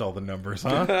erased all the numbers,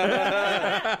 huh?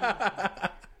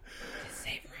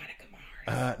 Say Veronica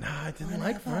Mars. No, I didn't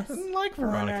like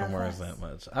Veronica Mars that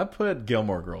much. I put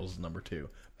Gilmore Girls as number 2,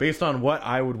 based on what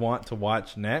I would want to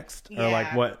watch next, or like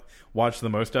Yeah. what watch the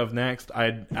most of next.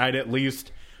 I'd at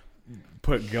least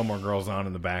put Gilmore Girls on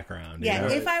in the background. Yeah, you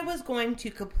know? if I was going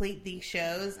to complete these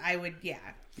shows, I would, for Yeah.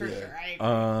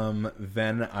 sure.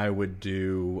 Then I would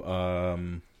do.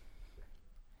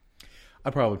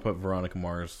 I'd probably put Veronica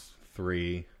Mars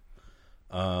 3.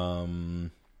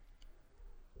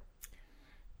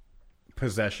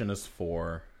 Possession is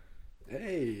 4.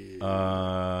 Hey.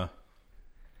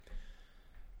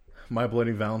 My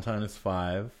Bloody Valentine is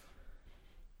 5.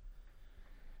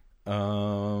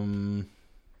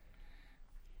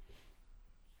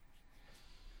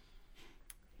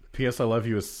 P.S. I Love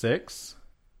You is 6.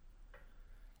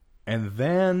 And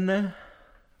then,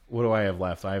 what do I have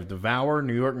left? I have Devour,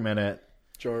 New York Minute,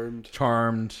 Charmed.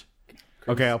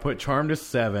 Okay, I'll put Charmed as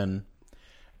 7.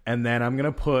 And then I'm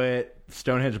going to put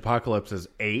Stonehenge Apocalypse as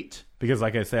 8. Because,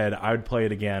 like I said, I would play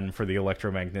it again for the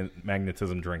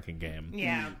electromagnetism drinking game.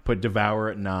 Yeah. Put Devour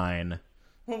at 9.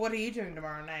 Well, what are you doing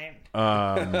tomorrow night?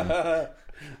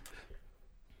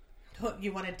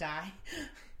 You want to die?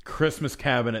 Christmas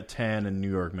Cabin at 10 and New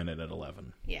York Minute at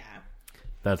 11. Yeah.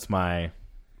 That's my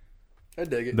I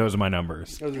dig it. Those are my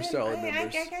numbers. Those are solid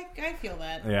numbers. I feel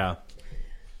that. Yeah.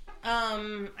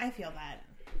 I feel that.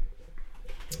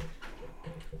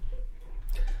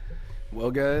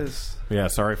 Well, guys. Yeah,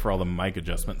 sorry for all the mic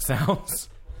adjustment sounds.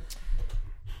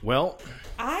 Well,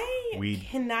 I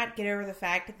cannot get over the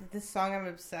fact that this song I'm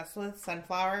obsessed with,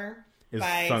 Sunflower, is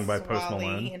sung by Post Swally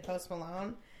Malone. and Post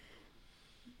Malone.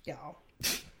 Y'all.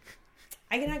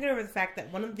 I cannot get over the fact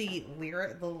that one of the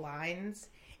lines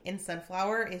in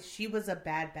Sunflower is she was a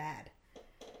bad.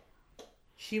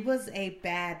 She was a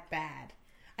bad.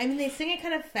 I mean, they sing it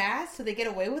kind of fast, so they get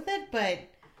away with it, but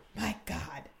my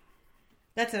God.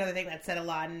 That's another thing that's said a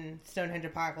lot in Stonehenge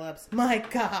Apocalypse. My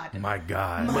God. My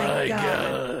God. My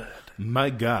God. My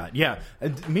God. Yeah.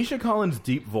 Misha Collins'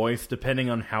 deep voice, depending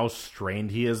on how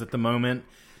strained he is at the moment,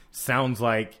 sounds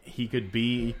like he could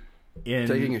be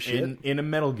Taking a shit? in a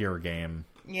Metal Gear game.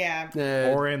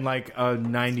 Yeah. Or in like a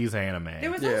 90s anime.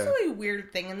 There was also a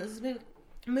weird thing in this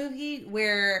movie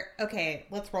where, okay,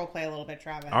 let's roleplay a little bit,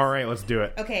 Travis. All right, let's do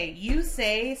it. Okay, you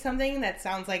say something that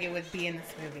sounds like it would be in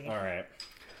this movie. All right.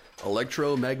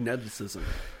 Electromagnetism.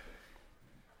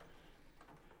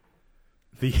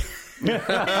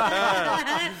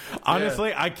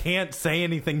 Honestly, I can't say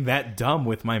anything that dumb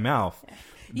with my mouth.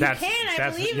 You can,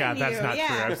 I believe in you. That's not true.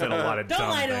 I've said a lot of Don't dumb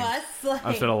lie to things. us. Like,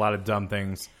 I've said a lot of dumb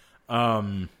things.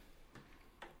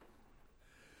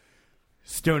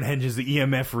 Stonehenge's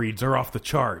EMF reads are off the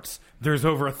charts. There's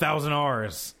over 1,000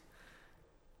 R's.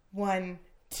 1,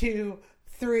 2,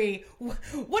 3.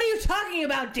 What are you talking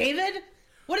about, David?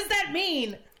 What does that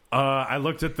mean? I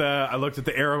looked at the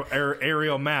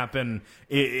aerial map, and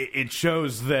it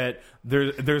shows that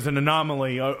there's an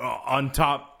anomaly on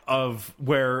top of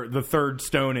where the third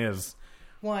stone is.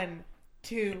 1,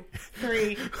 2,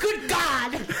 3. Good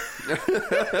God! There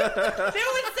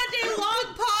was such a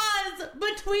long pause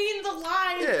between the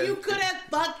lines. Yeah. You could have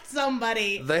fucked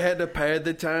somebody. They had to pad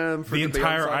the time for The it to be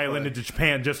entire on island of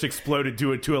Japan just exploded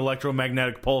due to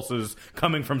electromagnetic pulses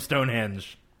coming from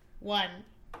Stonehenge. 1,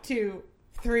 2,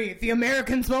 3. The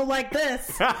Americans won't like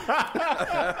this.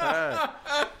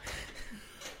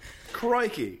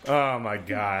 Crikey. Oh my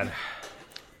God.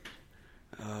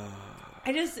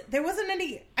 There wasn't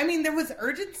any, I mean, there was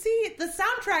urgency. The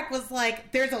soundtrack was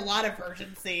like, there's a lot of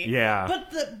urgency. Yeah.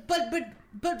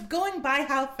 But going by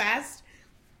how fast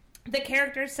the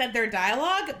characters said their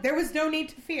dialogue, there was no need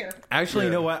to fear. Actually,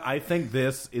 you know what? I think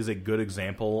this is a good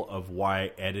example of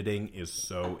why editing is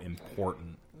so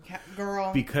important.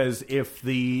 Girl. Because if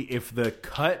the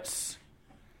cuts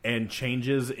and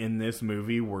changes in this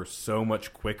movie were so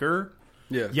much quicker,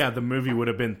 yeah, the movie would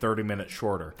have been 30 minutes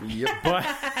shorter. Yep.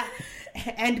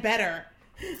 And better.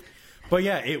 But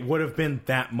yeah, it would have been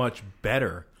that much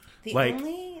better.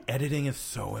 Editing is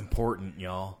so important,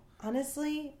 y'all.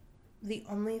 Honestly, the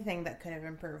only thing that could have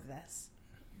improved this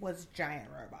was giant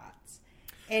robots.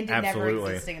 And it never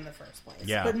existing in the first place.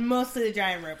 Yeah. But mostly the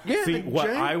giant robots. Yeah, See, what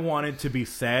I wanted to be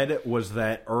said was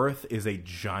that Earth is a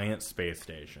giant space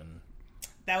station.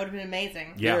 That would have been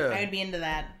amazing. Yeah. I would be into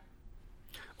that.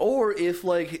 Or if,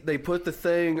 like, they put the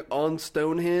thing on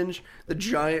Stonehenge, the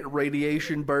giant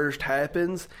radiation burst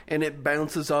happens, and it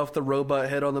bounces off the robot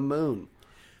head on the moon.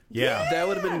 Yeah. That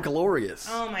would have been glorious.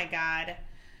 Oh my God.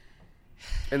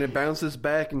 And it bounces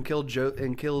back and kills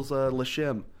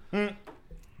Lashem.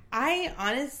 I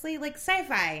honestly, like,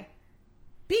 sci-fi.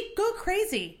 Go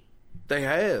crazy. They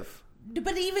have.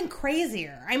 But even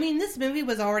crazier. I mean, this movie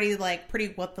was already, like,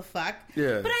 pretty what the fuck.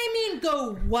 Yeah. But I mean,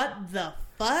 go what the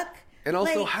fuck? And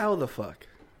also, like, how the fuck?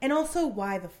 And also,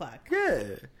 why the fuck?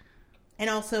 Yeah.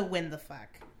 And also, when the fuck?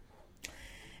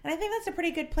 And I think that's a pretty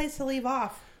good place to leave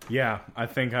off. Yeah, I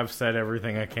think I've said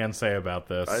everything I can say about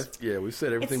this. We've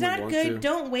said everything It's we not want good. to.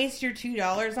 Don't waste your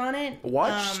 $2 on it.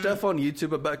 Watch stuff on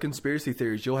YouTube about conspiracy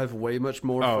theories. You'll have way much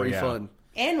more free fun.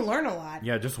 And learn a lot.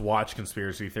 Yeah, just watch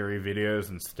conspiracy theory videos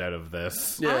instead of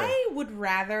this. Yeah. I would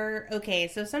rather... Okay,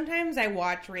 so sometimes I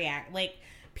watch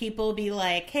people be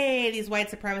like, hey, these white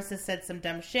supremacists said some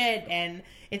dumb shit, and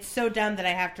it's so dumb that I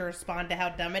have to respond to how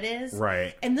dumb it is.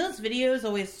 Right. And those videos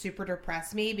always super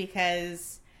depress me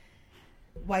because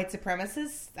white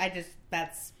supremacists,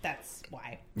 that's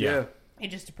why. Yeah. It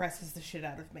just depresses the shit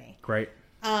out of me. Great.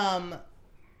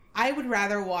 I would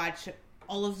rather watch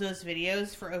all of those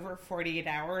videos for over 48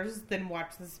 hours than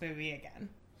watch this movie again.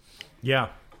 Yeah,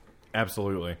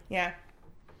 absolutely. Yeah.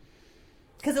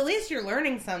 Because at least you're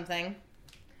learning something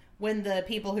when the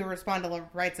people who respond to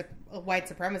white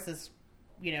supremacists,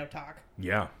 talk.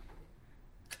 Yeah.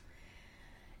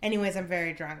 Anyways, I'm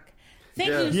very drunk.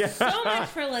 Thank you so much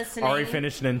for listening. Ari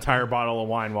finished an entire bottle of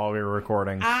wine while we were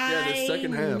recording. the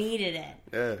second half. Needed it.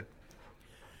 Yeah.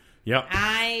 Yep.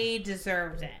 I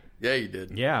deserved it. Yeah, you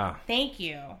did. Yeah, Thank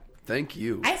you. Thank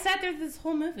you. I sat through this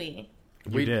whole movie.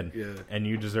 you did. Yeah. And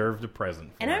you deserved a present.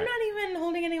 For And I'm it. not even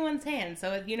holding anyone's hand,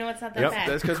 so you know it's not that Yep. bad.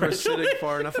 That's because we're sitting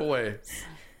far enough away.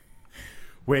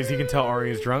 Ways you can tell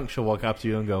Ari is drunk. She'll walk up to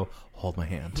you and go, "Hold my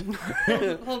hand,"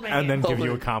 Hold my and then hand. give Hold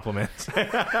you my- a compliment.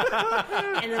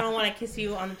 And then I'll want to kiss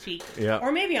you on the cheek. Yeah.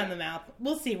 Or maybe on the mouth.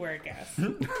 We'll see where it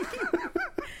goes.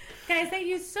 Guys, thank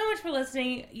you so much for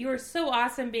listening. You are so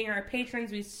awesome being our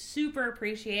patrons. We super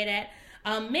appreciate it.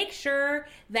 Make sure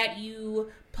that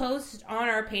you post on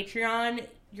our Patreon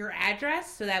your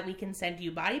address so that we can send you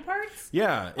body parts.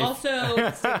 Yeah. Also,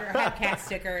 Hubcast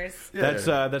stickers.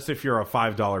 That's if you're a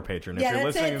 $5 patron. If Yeah, you're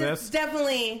that's listening it. to That's this,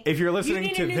 definitely. if you're You listening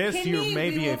need to a new this, kidney, you may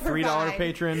we be a will $3 provide.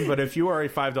 patron. But if you are a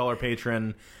 $5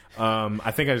 patron,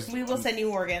 I think We will send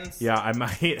you organs. Yeah, I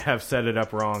might have set it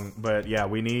up wrong, but yeah,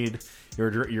 we need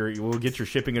we'll get your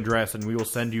shipping address and we will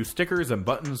send you stickers and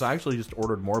buttons. I actually just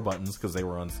ordered more buttons because they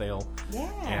were on sale. Yeah.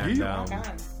 And, Rock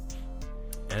on.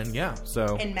 And yeah,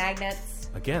 so And magnets.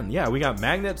 again, yeah, we got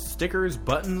magnets, stickers,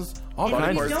 buttons, all And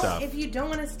kinds if of you, stuff. if you don't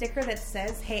want a sticker that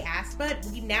says "Hey Assbutt,"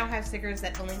 we now have stickers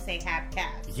that only say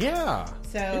 "Hubcast." Yeah,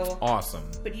 So, it's awesome.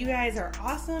 but you guys are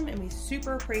awesome, and we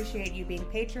super appreciate you being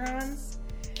patrons.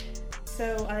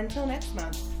 So until next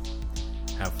month,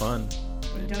 Have fun.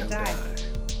 don't die.